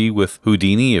will see with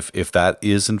Houdini if that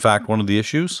is, in fact, one of the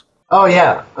issues? Oh,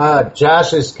 yeah.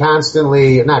 Josh is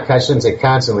constantly, I shouldn't say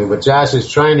constantly, but Josh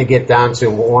is trying to get down to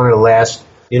one of the last,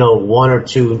 1 or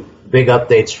 2 big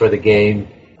updates for the game,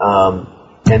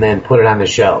 and then put it on the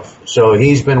shelf. So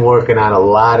he's been working on a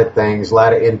lot of things, a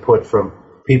lot of input from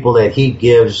people that he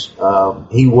gives.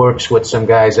 He works with some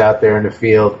guys out there in the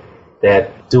field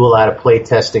that do a lot of play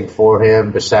testing for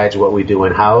him besides what we do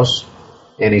in-house.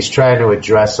 And he's trying to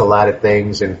address a lot of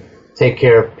things and take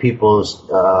care of people's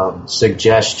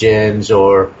suggestions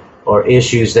or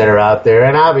issues that are out there.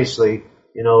 And obviously,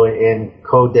 in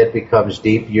code that becomes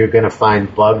deep, you're going to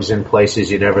find bugs in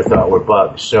places you never thought were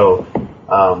bugs. So,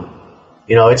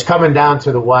 it's coming down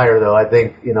to the wire, though. I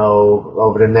think,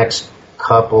 over the next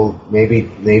couple,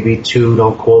 maybe two,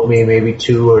 don't quote me, maybe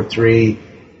 2 or 3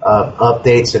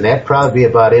 updates, and that'd probably be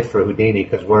about it for Houdini,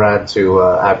 because we're on to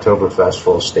Oktoberfest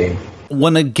full steam.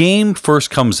 When a game first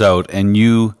comes out, and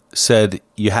you said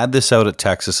you had this out at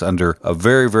Texas under a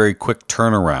very, very quick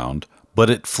turnaround, but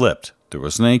it flipped. There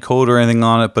wasn't any code or anything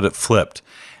on it, but it flipped.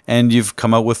 And you've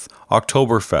come out with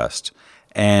Oktoberfest,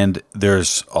 and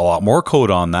there's a lot more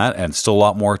code on that, and still a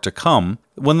lot more to come.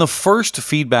 When the first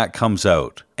feedback comes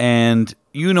out, and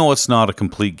it's not a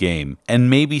complete game, and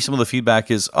maybe some of the feedback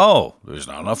is, there's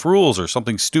not enough rules or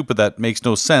something stupid that makes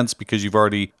no sense because you've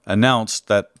already announced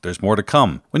that there's more to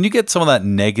come. When you get some of that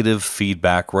negative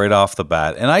feedback right off the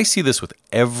bat, and I see this with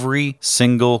every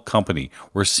single company.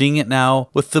 We're seeing it now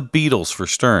with the Beatles for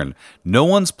Stern. No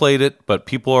one's played it, but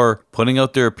people are putting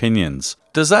out their opinions.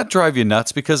 Does that drive you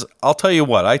nuts? Because I'll tell you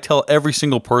what, I tell every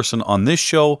single person on this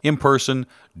show in person,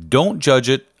 don't judge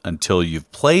it until you've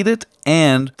played it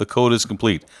and the code is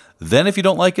complete. Then if you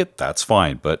don't like it, that's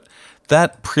fine. But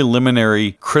that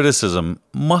preliminary criticism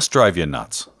must drive you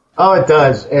nuts. Oh, it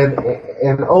does.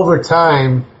 And over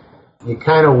time, you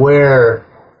kind of wear,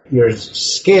 your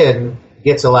skin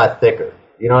gets a lot thicker.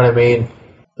 You know what I mean?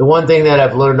 The one thing that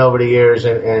I've learned over the years,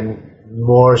 and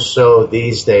more so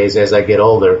these days as I get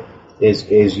older,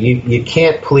 is you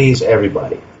can't please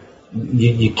everybody.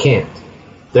 You can't.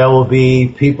 There will be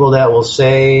people that will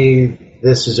say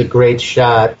this is a great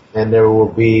shot, and there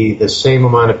will be the same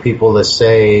amount of people that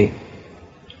say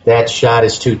that shot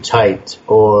is too tight,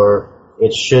 or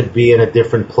it should be in a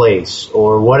different place,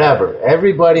 or whatever.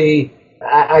 Everybody,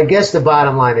 I guess the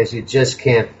bottom line is you just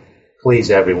can't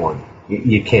please everyone.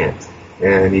 You can't.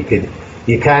 And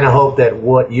you kind of hope that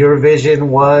what your vision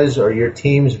was, or your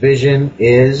team's vision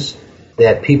is,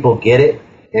 that people get it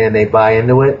and they buy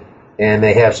into it and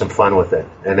they have some fun with it.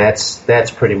 And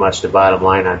that's pretty much the bottom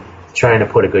line on trying to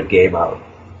put a good game out,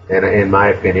 and in my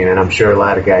opinion, and I'm sure a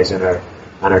lot of guys on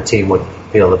our team would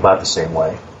feel about the same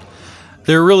way.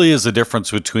 There really is a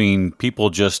difference between people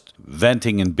just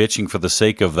venting and bitching for the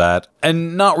sake of that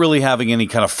and not really having any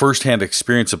kind of first-hand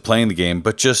experience of playing the game,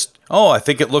 but just, I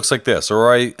think it looks like this,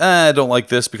 or I don't like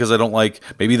this because I don't like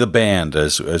maybe the band,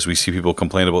 as we see people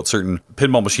complain about certain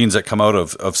pinball machines that come out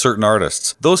of certain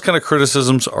artists. Those kind of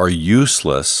criticisms are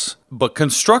useless, but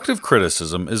constructive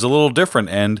criticism is a little different,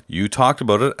 and you talked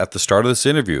about it at the start of this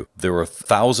interview. There were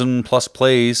 1,000+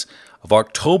 plays of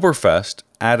Oktoberfest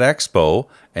at Expo,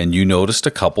 and you noticed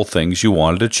a couple things you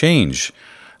wanted to change.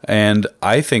 And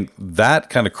I think that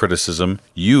kind of criticism,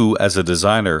 you as a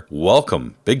designer,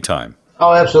 welcome big time.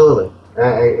 Oh, absolutely.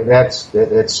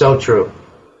 That's so true.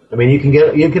 I mean,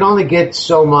 you can only get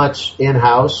so much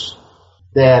in-house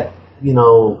that,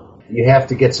 you have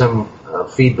to get some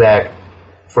feedback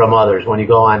from others when you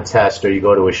go on test or you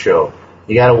go to a show.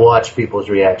 You got to watch people's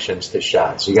reactions to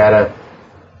shots. You got to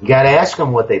ask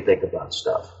them what they think about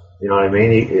stuff. You know what I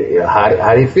mean?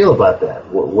 How do you feel about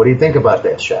that? What do you think about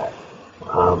that shot?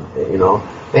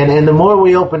 And the more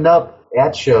we opened up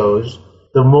at shows,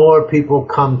 the more people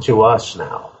come to us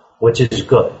now, which is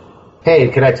good. Hey,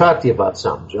 can I talk to you about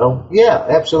something, Joe? Yeah,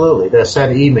 absolutely. They'll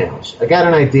send emails. I got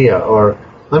an idea, or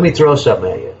let me throw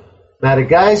something at you. Now, the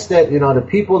guys that, the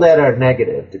people that are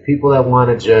negative, the people that want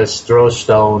to just throw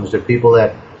stones, the people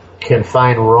that can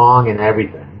find wrong in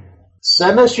everything,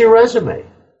 send us your resume.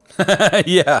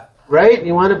 Yeah. Right?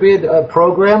 You want to be a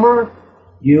programmer?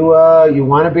 You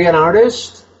want to be an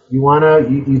artist?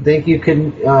 You think you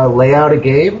can lay out a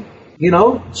game?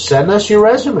 Send us your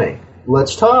resume.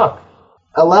 Let's talk.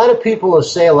 A lot of people will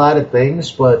say a lot of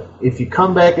things, but if you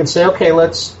come back and say, okay,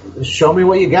 let's show me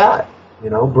what you got,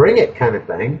 bring it kind of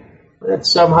thing, that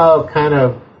somehow kind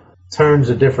of turns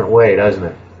a different way, doesn't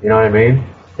it? You know what I mean?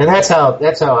 And that's how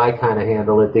I kind of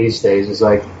handle it these days. It's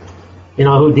like,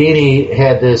 Houdini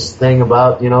had this thing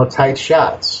about, tight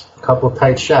shots, a couple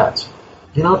tight shots.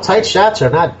 Tight shots are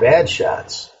not bad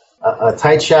shots. A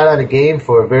tight shot on a game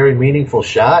for a very meaningful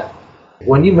shot,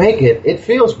 when you make it, it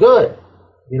feels good.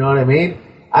 You know what I mean?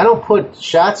 I don't put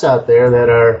shots out there that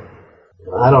are,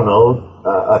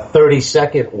 a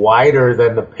 30-second wider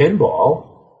than the pinball.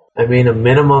 I mean, a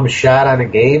minimum shot on a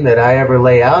game that I ever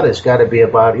lay out has got to be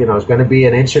about, it's going to be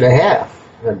 1.5 inches.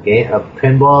 A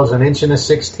pinball is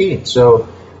 1.16 inches. So,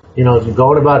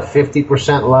 going about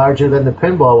 50% larger than the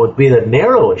pinball would be the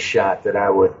narrowest shot that I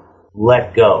would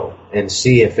let go and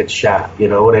see if it's shot. You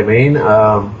know what I mean?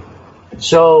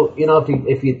 So,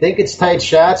 if you think it's tight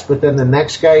shots, but then the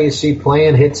next guy you see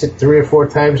playing hits it 3 or 4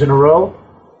 times in a row,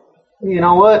 you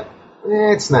know what?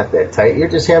 It's not that tight. You're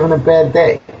just having a bad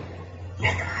day.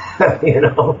 You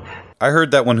know? I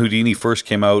heard that when Houdini first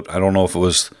came out, I don't know if it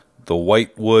was the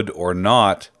white wood or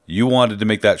not, you wanted to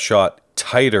make that shot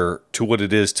tighter to what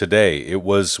it is today. It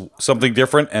was something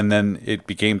different, and then it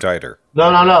became tighter.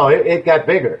 No. It got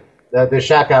bigger. The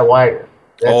shot got wider.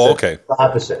 Okay. The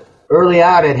opposite. Early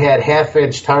on, it had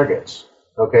half-inch targets.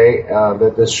 Okay,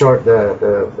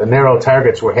 the narrow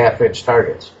targets were half-inch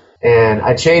targets, and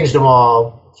I changed them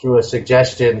all through a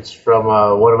suggestion from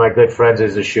one of my good friends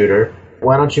as a shooter.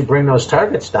 Why don't you bring those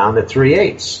targets down to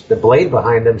 3/8? The blade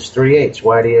behind them is 3/8.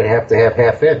 Why do you have to have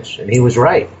half-inch? And he was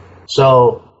right.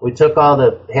 So we took all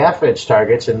the half-inch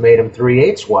targets and made them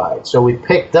 3/8 wide. So we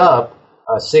picked up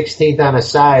a 16th on a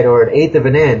side or an eighth of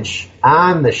an inch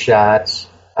on the shots,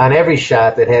 on every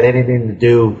shot that had anything to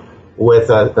do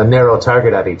with a narrow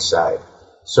target on each side.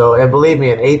 So, and believe me,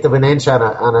 an eighth of an inch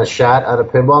on a shot on a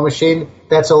pinball machine,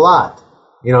 that's a lot.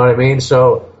 You know what I mean?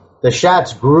 So the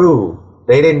shots grew.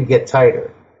 They didn't get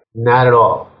tighter. Not at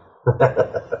all.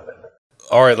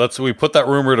 All right, we put that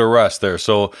rumor to rest there.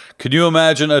 So could you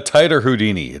imagine a tighter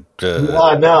Houdini?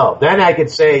 No. Then I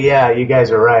could say, yeah, you guys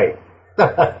are right.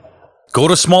 Go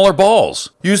to smaller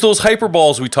balls. Use those hyper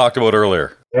balls we talked about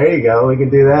earlier. There you go. We can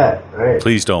do that. All right.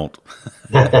 Please don't.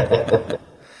 All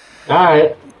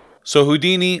right. So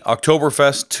Houdini,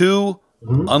 Oktoberfest 2,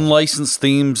 unlicensed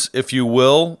themes, if you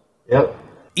will. Yep.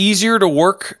 Easier to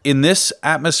work in this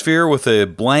atmosphere with a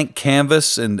blank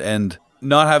canvas and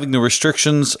not having the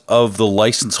restrictions of the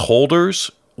license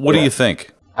holders. What do you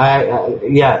think?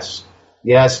 Yes.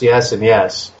 Yes, and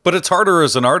yes. But it's harder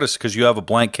as an artist because you have a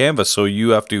blank canvas, so you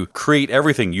have to create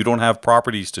everything. You don't have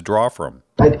properties to draw from.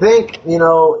 I think,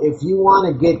 if you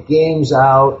want to get games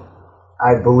out,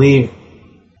 I believe,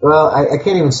 I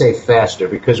can't even say faster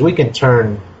because we can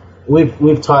turn,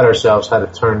 we've taught ourselves how to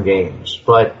turn games.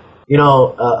 But,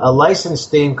 a licensed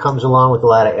theme comes along with a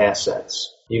lot of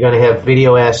assets. You're going to have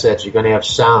video assets. You're going to have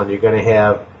sound. You're going to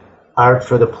have art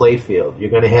for the playfield.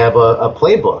 You're going to have a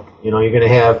playbook. You're going to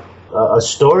have a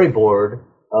storyboard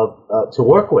to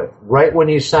work with right when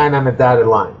you sign on the dotted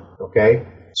line. Okay,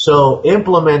 so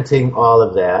implementing all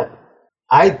of that,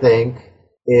 I think,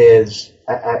 is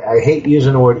I hate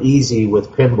using the word easy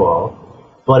with pinball,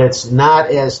 but it's not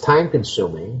as time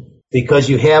consuming because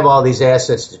you have all these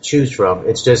assets to choose from.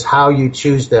 It's just how you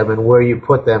choose them and where you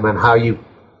put them and how you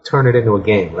turn it into a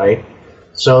game, right?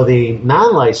 So the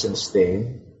non-licensed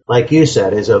theme, like you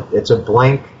said, it's a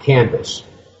blank canvas.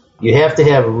 You have to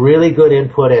have really good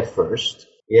input at first.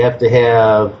 You have to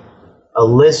have a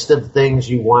list of things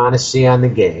you want to see on the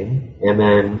game, and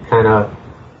then kind of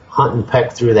hunt and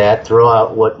peck through that, throw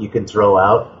out what you can throw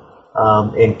out,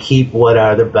 and keep what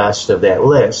are the best of that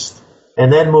list,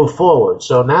 and then move forward.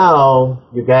 So now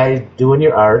you guys doing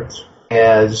your art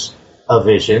has a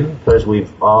vision, because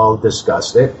we've all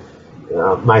discussed it.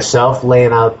 Myself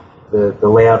laying out the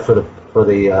layout for the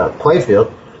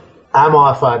playfield. I'm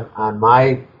off on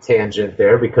my tangent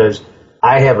there because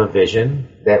I have a vision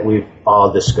that we've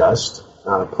all discussed,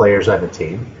 players on the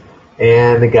team,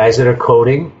 and the guys that are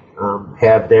coding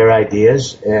have their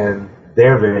ideas and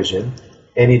their vision,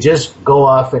 and you just go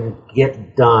off and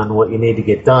get done what you need to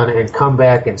get done and come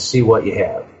back and see what you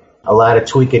have. A lot of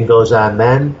tweaking goes on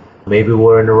then. Maybe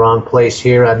we're in the wrong place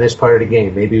here on this part of the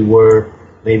game.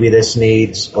 Maybe this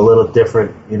needs a little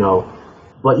different,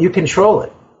 but you control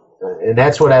it. And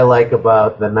that's what I like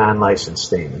about the non-licensed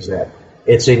theme, is that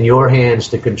it's in your hands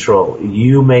to control.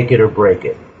 You make it or break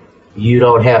it. You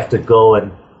don't have to go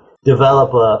and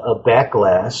develop a back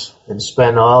glass and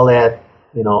spend all that,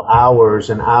 hours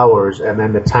and hours, and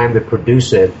then the time to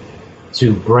produce it,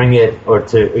 to bring it or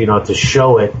to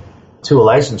show it to a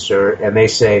licensor, and they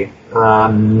say,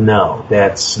 no,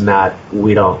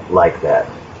 we don't like that.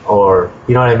 Or,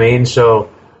 you know what I mean? So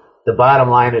the bottom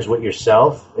line is with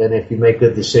yourself, and if you make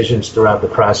good decisions throughout the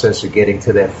process of getting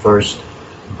to that first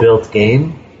built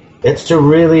game, it's a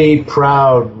really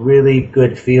proud, really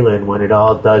good feeling when it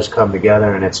all does come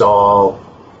together and it's all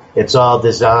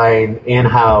designed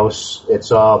in-house,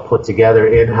 it's all put together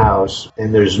in-house,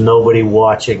 and there's nobody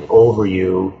watching over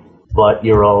you but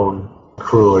your own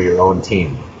crew or your own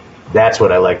team. That's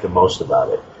what I like the most about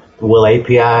it. Will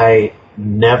API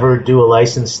never do a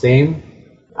licensed theme?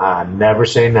 Never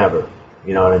say never.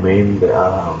 You know what I mean?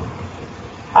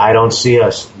 I don't see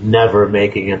us never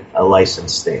making a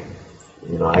licensed theme.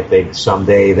 I think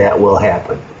someday that will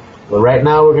happen. But right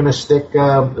now we're going to stick,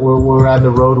 we're on the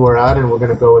road we're on, and we're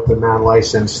going to go with the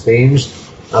non-licensed themes,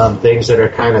 things that are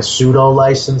kind of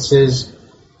pseudo-licenses,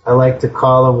 I like to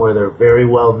call them, where they're very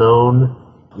well known.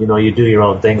 You do your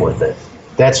own thing with it.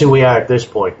 That's who we are at this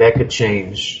point. That could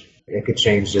change it could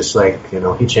change just like,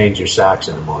 you change your socks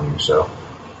in the morning. So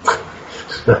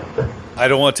I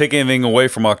don't want to take anything away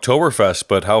from Oktoberfest,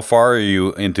 but how far are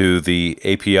you into the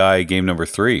API game number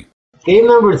 3? Game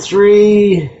number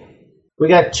 3, we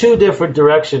got 2 different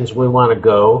directions we want to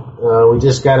go. We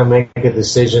just got to make a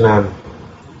decision on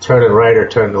turning right or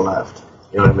turning left.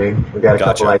 You know what I mean? We got a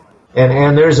couple ideas.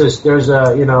 And there's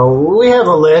a we have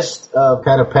a list of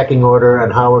kind of pecking order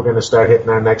on how we're going to start hitting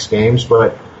our next games,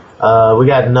 but we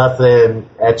got nothing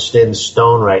etched in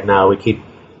stone right now. We keep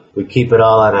it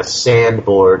all on a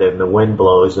sandboard, and the wind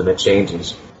blows and it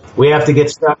changes. We have to get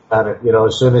stuck on it.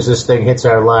 As soon as this thing hits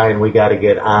our line, we got to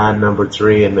get on number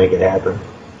 3 and make it happen.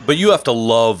 But you have to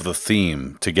love the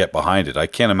theme to get behind it. I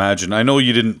can't imagine. I know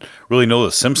you didn't really know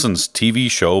the Simpsons TV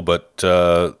show, but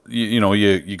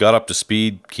you got up to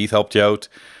speed. Keith helped you out.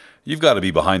 You've got to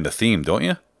be behind the theme, don't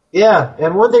you? Yeah,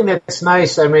 and one thing that's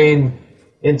nice, in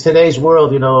today's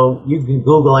world, you can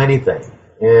Google anything.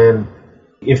 And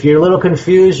if you're a little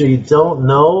confused or you don't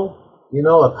know,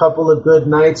 a couple of good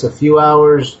nights, a few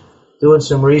hours doing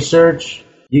some research,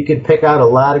 you can pick out a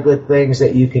lot of good things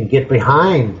that you can get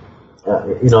behind.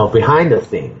 Behind the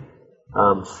theme.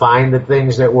 Find the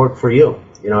things that work for you.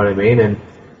 You know what I mean? And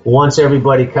once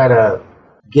everybody kind of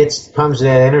comes to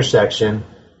that intersection,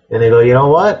 and they go, you know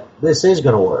what? This is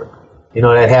going to work.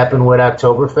 That happened with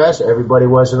Oktoberfest. Everybody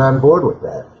wasn't on board with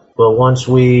that. But once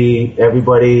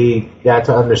everybody got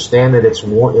to understand that it's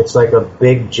like a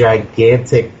big,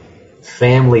 gigantic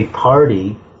family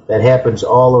party that happens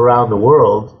all around the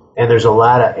world, and there's a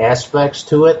lot of aspects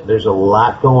to it. There's a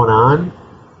lot going on.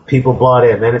 People bought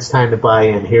in. Then it's time to buy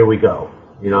in. Here we go.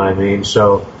 You know what I mean?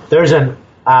 So there's an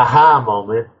aha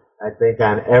moment, I think,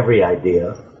 on every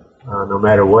idea, no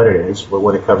matter what it is. But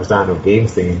when it comes down to a game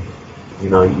theme,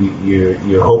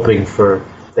 you're hoping for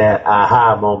that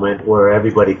aha moment where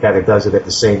everybody kind of does it at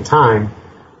the same time.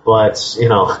 But, you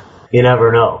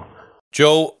never know.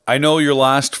 Joe, I know your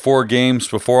last 4 games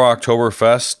before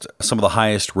Oktoberfest, some of the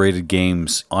highest rated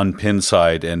games on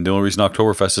Pinside, and the only reason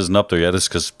Oktoberfest isn't up there yet is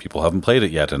because people haven't played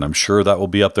it yet, and I'm sure that will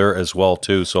be up there as well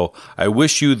too. So I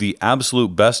wish you the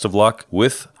absolute best of luck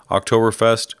with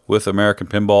Oktoberfest, with American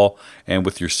Pinball, and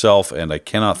with yourself, and I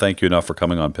cannot thank you enough for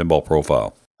coming on Pinball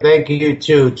Profile. Thank you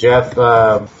too, Jeff. We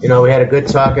had a good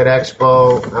talk at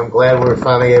Expo. I'm glad we were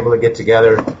finally able to get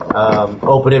together.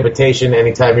 Open invitation.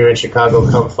 Anytime you're in Chicago,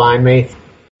 come find me.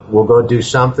 We'll go do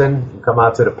something. Come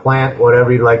out to the plant,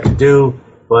 whatever you'd like to do.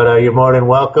 But you're more than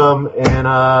welcome.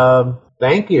 And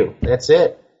thank you. That's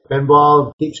it.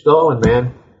 Pinball keeps going,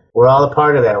 man. We're all a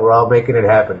part of that. We're all making it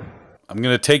happen. I'm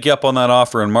going to take you up on that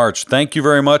offer in March. Thank you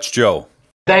very much, Joe.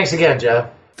 Thanks again,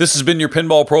 Jeff. This has been your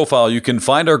Pinball Profile. You can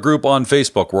find our group on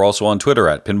Facebook. We're also on Twitter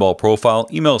at Pinball Profile.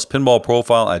 Email us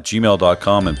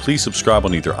pinballprofile@gmail.com, and please subscribe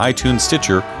on either iTunes,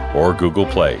 Stitcher, or Google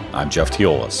Play. I'm Jeff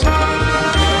Teolis.